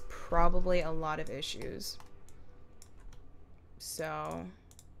cause probably a lot of issues. So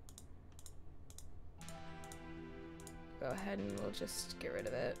go ahead and we'll just get rid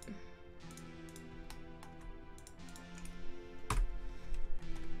of it.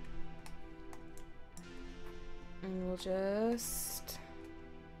 And we'll just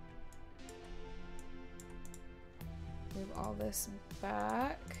move all this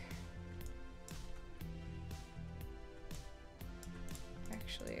back.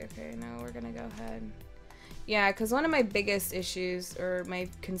 Actually, okay, no, we're gonna go ahead. Yeah, because one of my biggest issues or my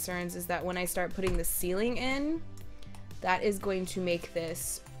concerns is that when I start putting the ceiling in, that is going to make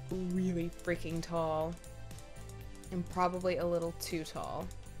this really freaking tall. And probably a little too tall.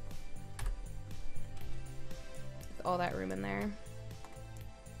 With all that room in there.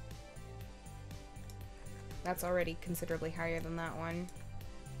 That's already considerably higher than that one.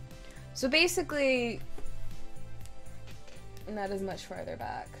 So basically, not as much farther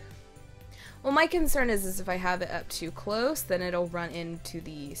back. Well, my concern is if I have it up too close, then it'll run into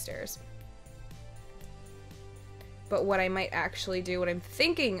the stairs. But what I might actually do, what I'm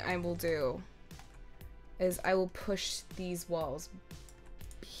thinking I will do, is I will push these walls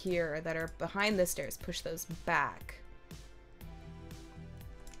here that are behind the stairs, push those back.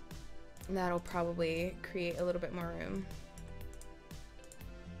 And that'll probably create a little bit more room.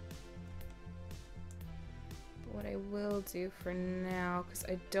 But what I will do for now, because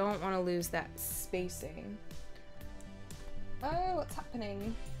I don't want to lose that spacing. Oh, what's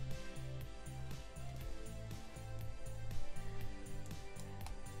happening?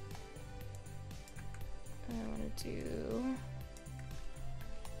 I want to do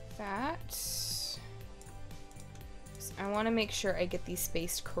that. So I want to make sure I get these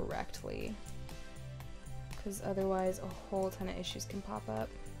spaced correctly, because otherwise a whole ton of issues can pop up.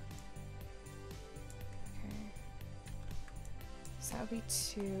 Okay. So that would be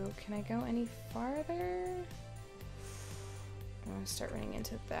 2. Can I go any farther? I want to start running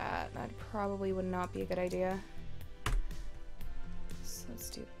into that. That probably would not be a good idea. So let's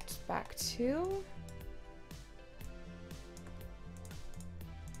do back 2.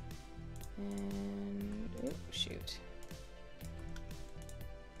 And, oh, shoot.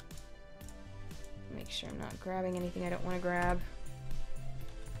 Make sure I'm not grabbing anything I don't want to grab.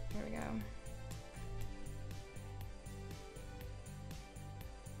 There we go.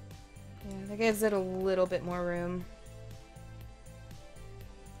 Yeah, that gives it a little bit more room.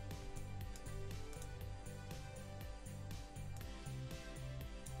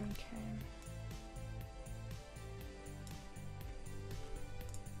 Okay.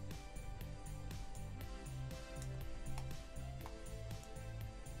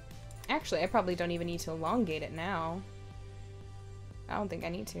 Actually, I probably don't even need to elongate it now. I don't think I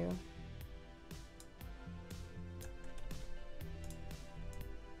need to. Okay,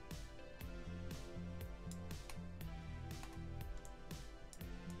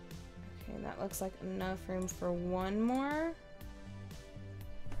 that looks like enough room for one more.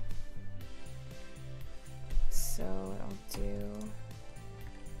 So what I'll do...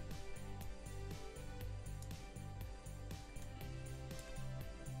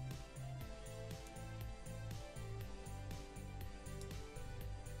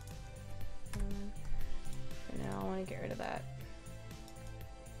 get rid of that.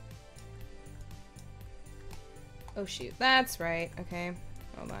 Oh shoot, that's right. Okay,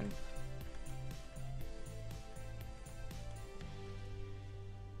 hold on.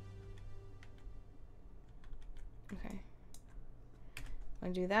 Okay. I'm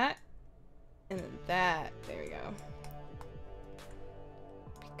gonna do that And then that, there we go.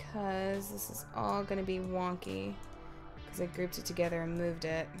 Because this is all gonna be wonky. Because I grouped it together and moved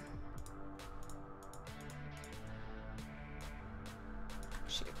it.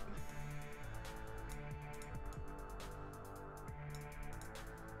 Shoot.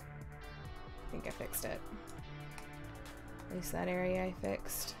 I think I fixed it. At least that area I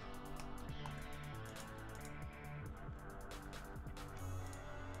fixed.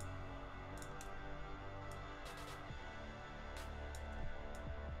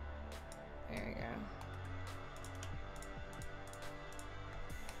 There we go.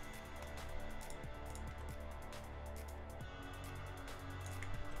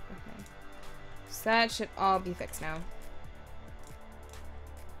 Okay. So that should all be fixed now.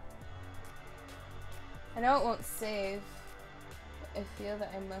 I know it won't save. I feel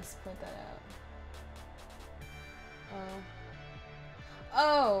that I must put that out.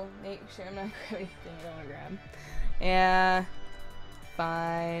 Oh, make sure I'm not grabbing anything I don't want to grab. Yeah.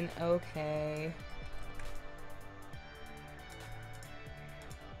 Fine. Okay.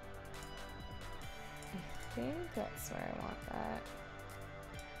 I think that's where I want that.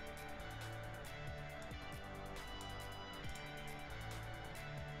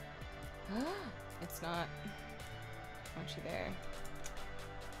 It's not. Want you there.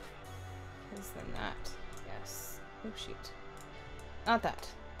 Because then that. Yes. Oh, shoot. Not that.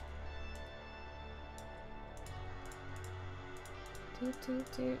 Toot,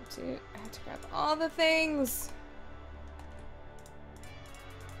 toot, toot, toot. I had to grab all the things.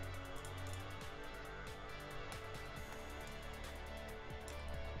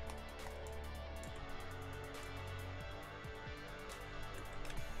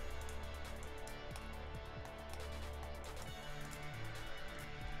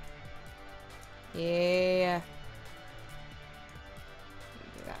 Yeah.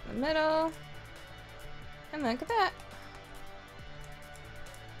 Do that in the middle. And look at that.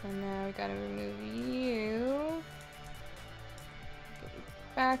 And now we gotta remove you. Get you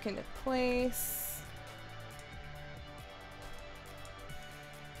back into place.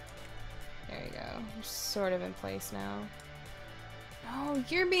 There you go. You're sort of in place now. Oh,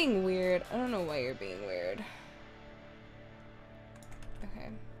 you're being weird. I don't know why you're being weird. Okay.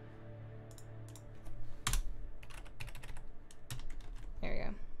 There we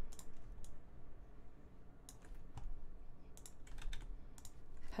go.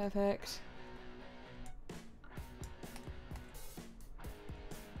 Perfect.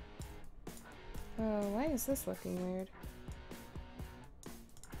 Oh, why is this looking weird?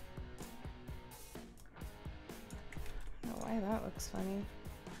 I don't know why that looks funny.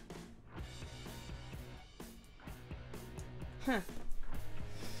 Huh.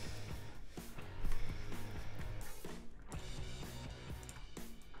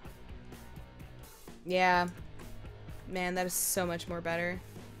 Yeah. Man, that is so much more better.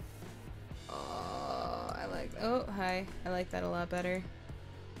 Oh, hi. I like that a lot better.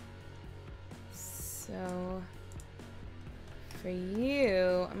 So, for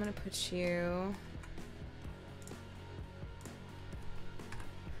you, I'm gonna put you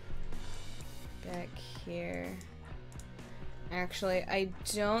back here. Actually, I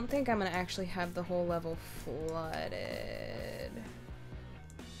don't think I'm gonna actually have the whole level flooded.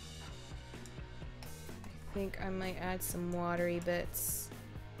 I think I might add some watery bits.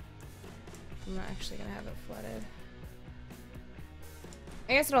 I'm not actually gonna have it flooded.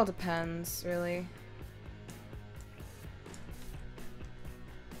 I guess it all depends, really.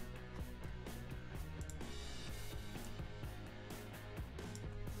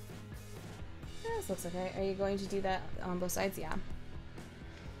 Yeah, this looks okay. Are you going to do that on both sides? Yeah.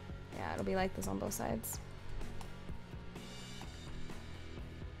 Yeah, it'll be like this on both sides.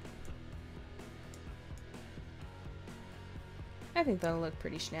 I think that'll look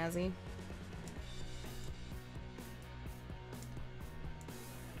pretty snazzy.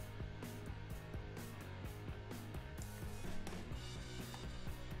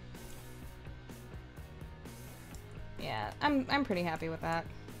 Yeah, I'm pretty happy with that.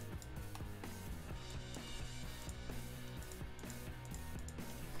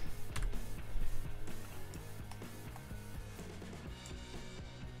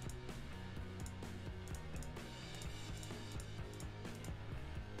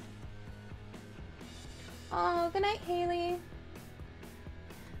 Oh, good night, Haley.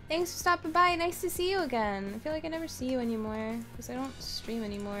 Thanks for stopping by. Nice to see you again. I feel like I never see you anymore because I don't stream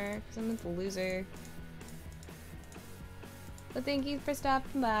anymore because I'm a loser. But thank you for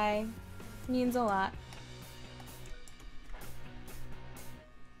stopping by. It means a lot.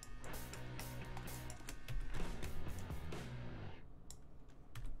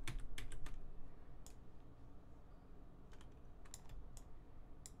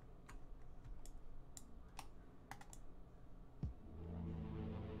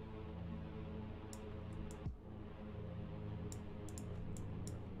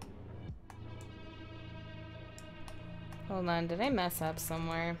 Hold on, did I mess up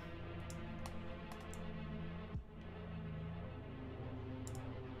somewhere?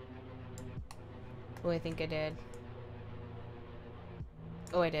 Oh, I think I did.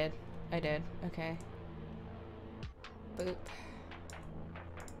 Oh, I did. I did. Okay. Boop.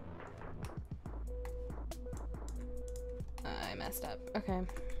 I messed up. Okay.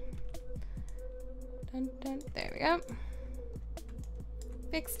 Dun, dun. There we go.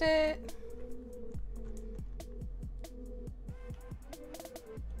 Fixed it.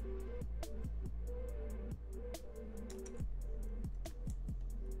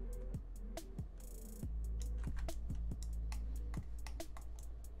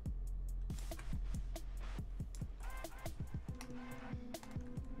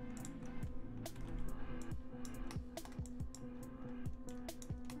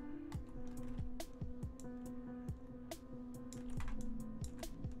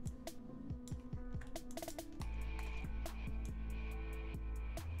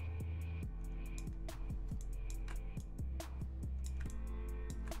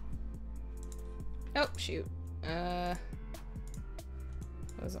 Oh, shoot.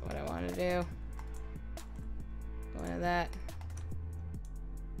 Wasn't what I wanted to do. Wanted that.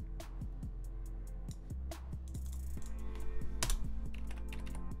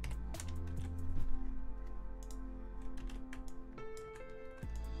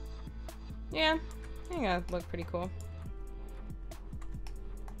 Yeah, I think that look pretty cool.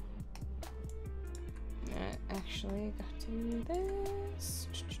 Actually, got to do this.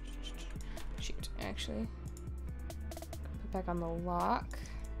 Shoot, actually. Put back on the lock.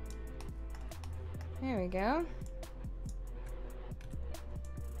 There we go.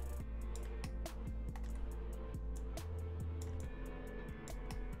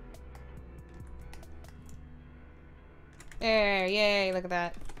 There, yay, look at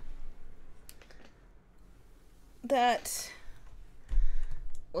that. That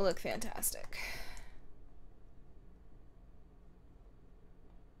will look fantastic.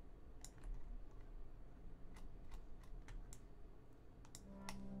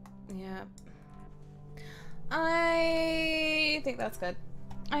 Yeah. I think that's good.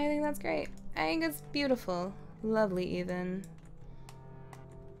 I think that's great. I think it's beautiful. Lovely, even.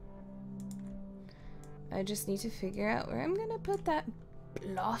 I just need to figure out where I'm gonna put that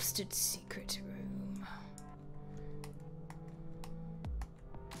blasted secret room.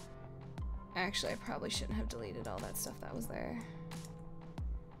 Actually, I probably shouldn't have deleted all that stuff that was there.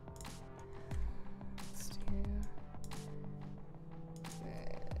 Let's do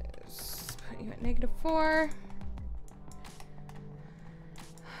this. Put you at -4.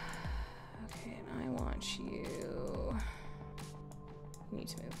 Okay, and I want you... You need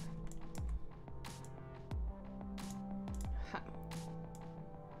to move. Ha.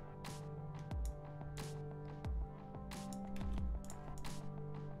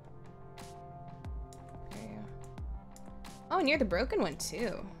 There you go. Oh, and you're the broken one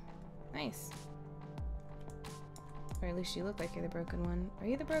too. Nice. Or at least you look like you're the broken one. Are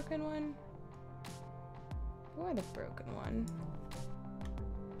you the broken one? You are the broken one.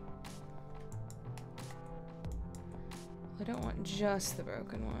 I don't want just the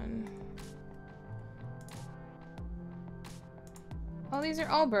broken one. Oh, these are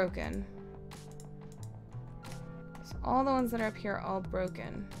all broken. So all the ones that are up here are all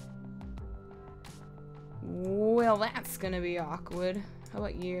broken. Well, that's gonna be awkward. How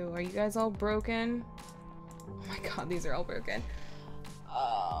about you? Are you guys all broken? Oh my god, these are all broken.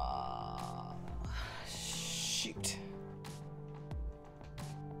 Shoot.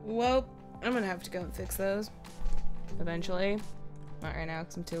 Well, I'm gonna have to go and fix those. Eventually. Not right now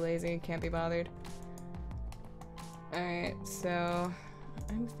because I'm too lazy. Can't be bothered. Alright, so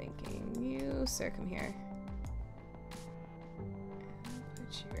I'm thinking you, sir, come here.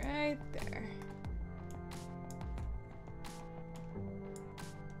 Put you right there.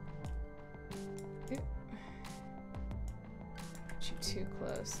 Oop. Put you too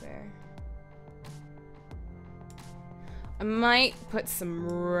close there. I might put some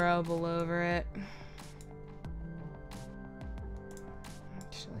rubble over it.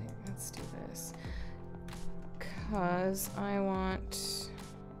 Actually, let's do this. Because I want...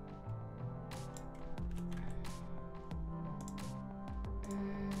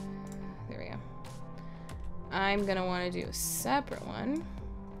 there we go. I'm gonna want to do a separate one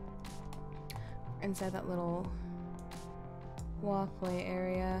inside that little walkway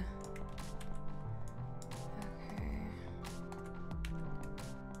area.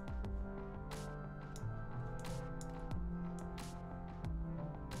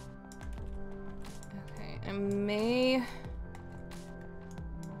 I may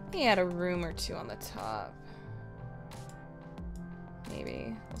add a room or two on the top.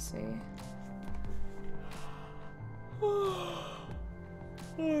 Maybe. We'll see. Oh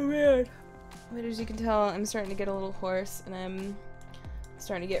man. But as you can tell, I'm starting to get a little hoarse and I'm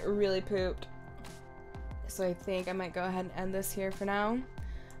starting to get really pooped. So I think I might go ahead and end this here for now.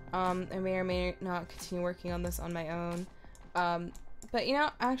 I may or may not continue working on this on my own. But you know,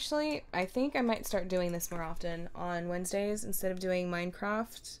 actually, I think I might start doing this more often on Wednesdays instead of doing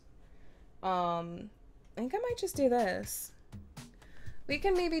Minecraft. I think I might just do this. We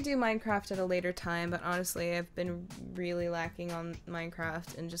can maybe do Minecraft at a later time, but honestly, I've been really lacking on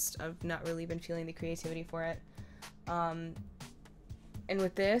Minecraft and just I've not really been feeling the creativity for it. And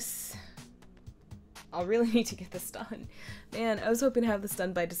with this, I'll really need to get this done. Man, I was hoping to have this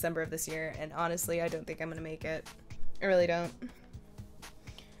done by December of this year, and honestly, I don't think I'm gonna make it. I really don't.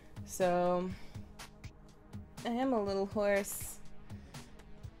 So, I am a little hoarse.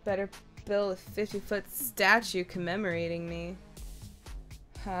 Better build a 50-foot statue commemorating me.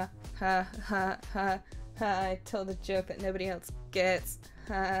 Ha, ha, ha, ha, ha. I told a joke that nobody else gets.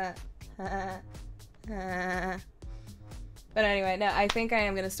 Ha, ha, ha. But anyway, no, I think I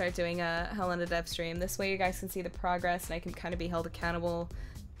am going to start doing a Helena dev stream. This way you guys can see the progress and I can kind of be held accountable.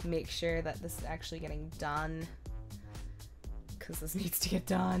 Make sure that this is actually getting done. Because this needs to get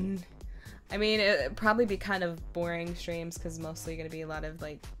done. I mean, it'd probably be kind of boring streams because mostly going to be a lot of,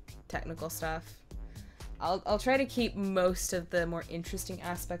 like, technical stuff. I'll try to keep most of the more interesting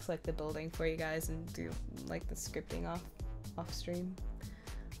aspects, like the building, for you guys and do, like, the scripting off stream.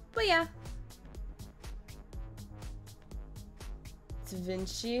 But yeah. It's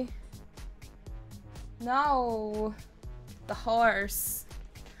Vinci. No! The horse.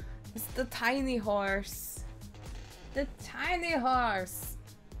 It's the tiny horse. The tiny horse.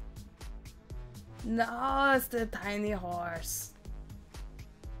 No, it's the tiny horse.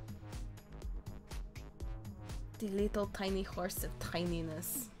 The little tiny horse of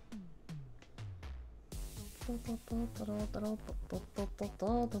tininess.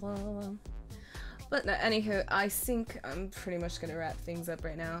 But no, anywho, I think I'm pretty much gonna wrap things up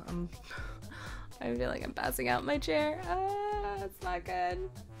right now. I feel like I'm passing out in my chair. Ah, it's not good.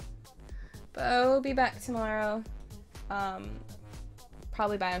 But I will be back tomorrow.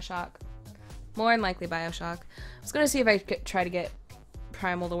 Probably BioShock. More than likely BioShock. I was gonna see if I could try to get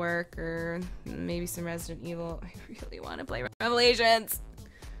Primal to work, or maybe some Resident Evil. I really want to play Revelations!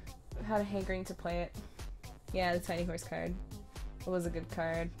 I've had a hankering to play it. Yeah, the Tiny Horse card. It was a good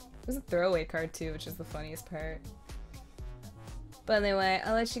card. It was a throwaway card too, which is the funniest part. But anyway,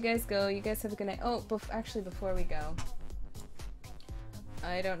 I'll let you guys go. You guys have a good night. Oh, actually, before we go,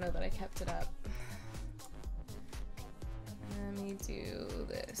 I don't know that I kept it up. Let me do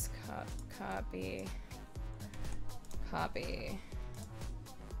this. Copy.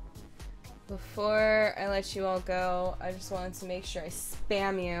 Before I let you all go, I just wanted to make sure I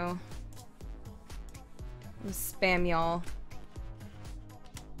spam you. I'm gonna spam y'all.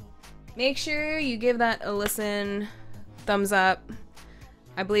 Make sure you give that a listen. Thumbs up.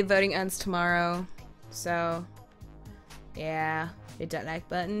 I believe voting ends tomorrow. So, yeah. Hit that like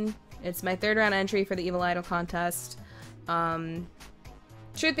button. It's my 3rd round entry for the Evil Idol contest.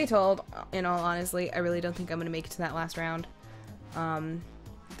 Truth be told, in all honesty, I really don't think I'm gonna make it to that last round.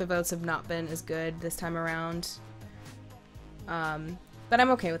 The votes have not been as good this time around. But I'm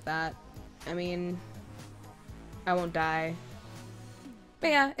okay with that. I mean, I won't die. But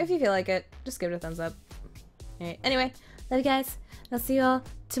yeah, if you feel like it, just give it a thumbs up. Alright, anyway, love you guys. I'll see you all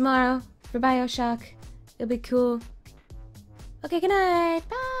tomorrow for BioShock. It'll be cool. Okay, good night.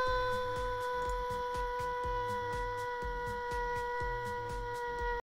 Bye!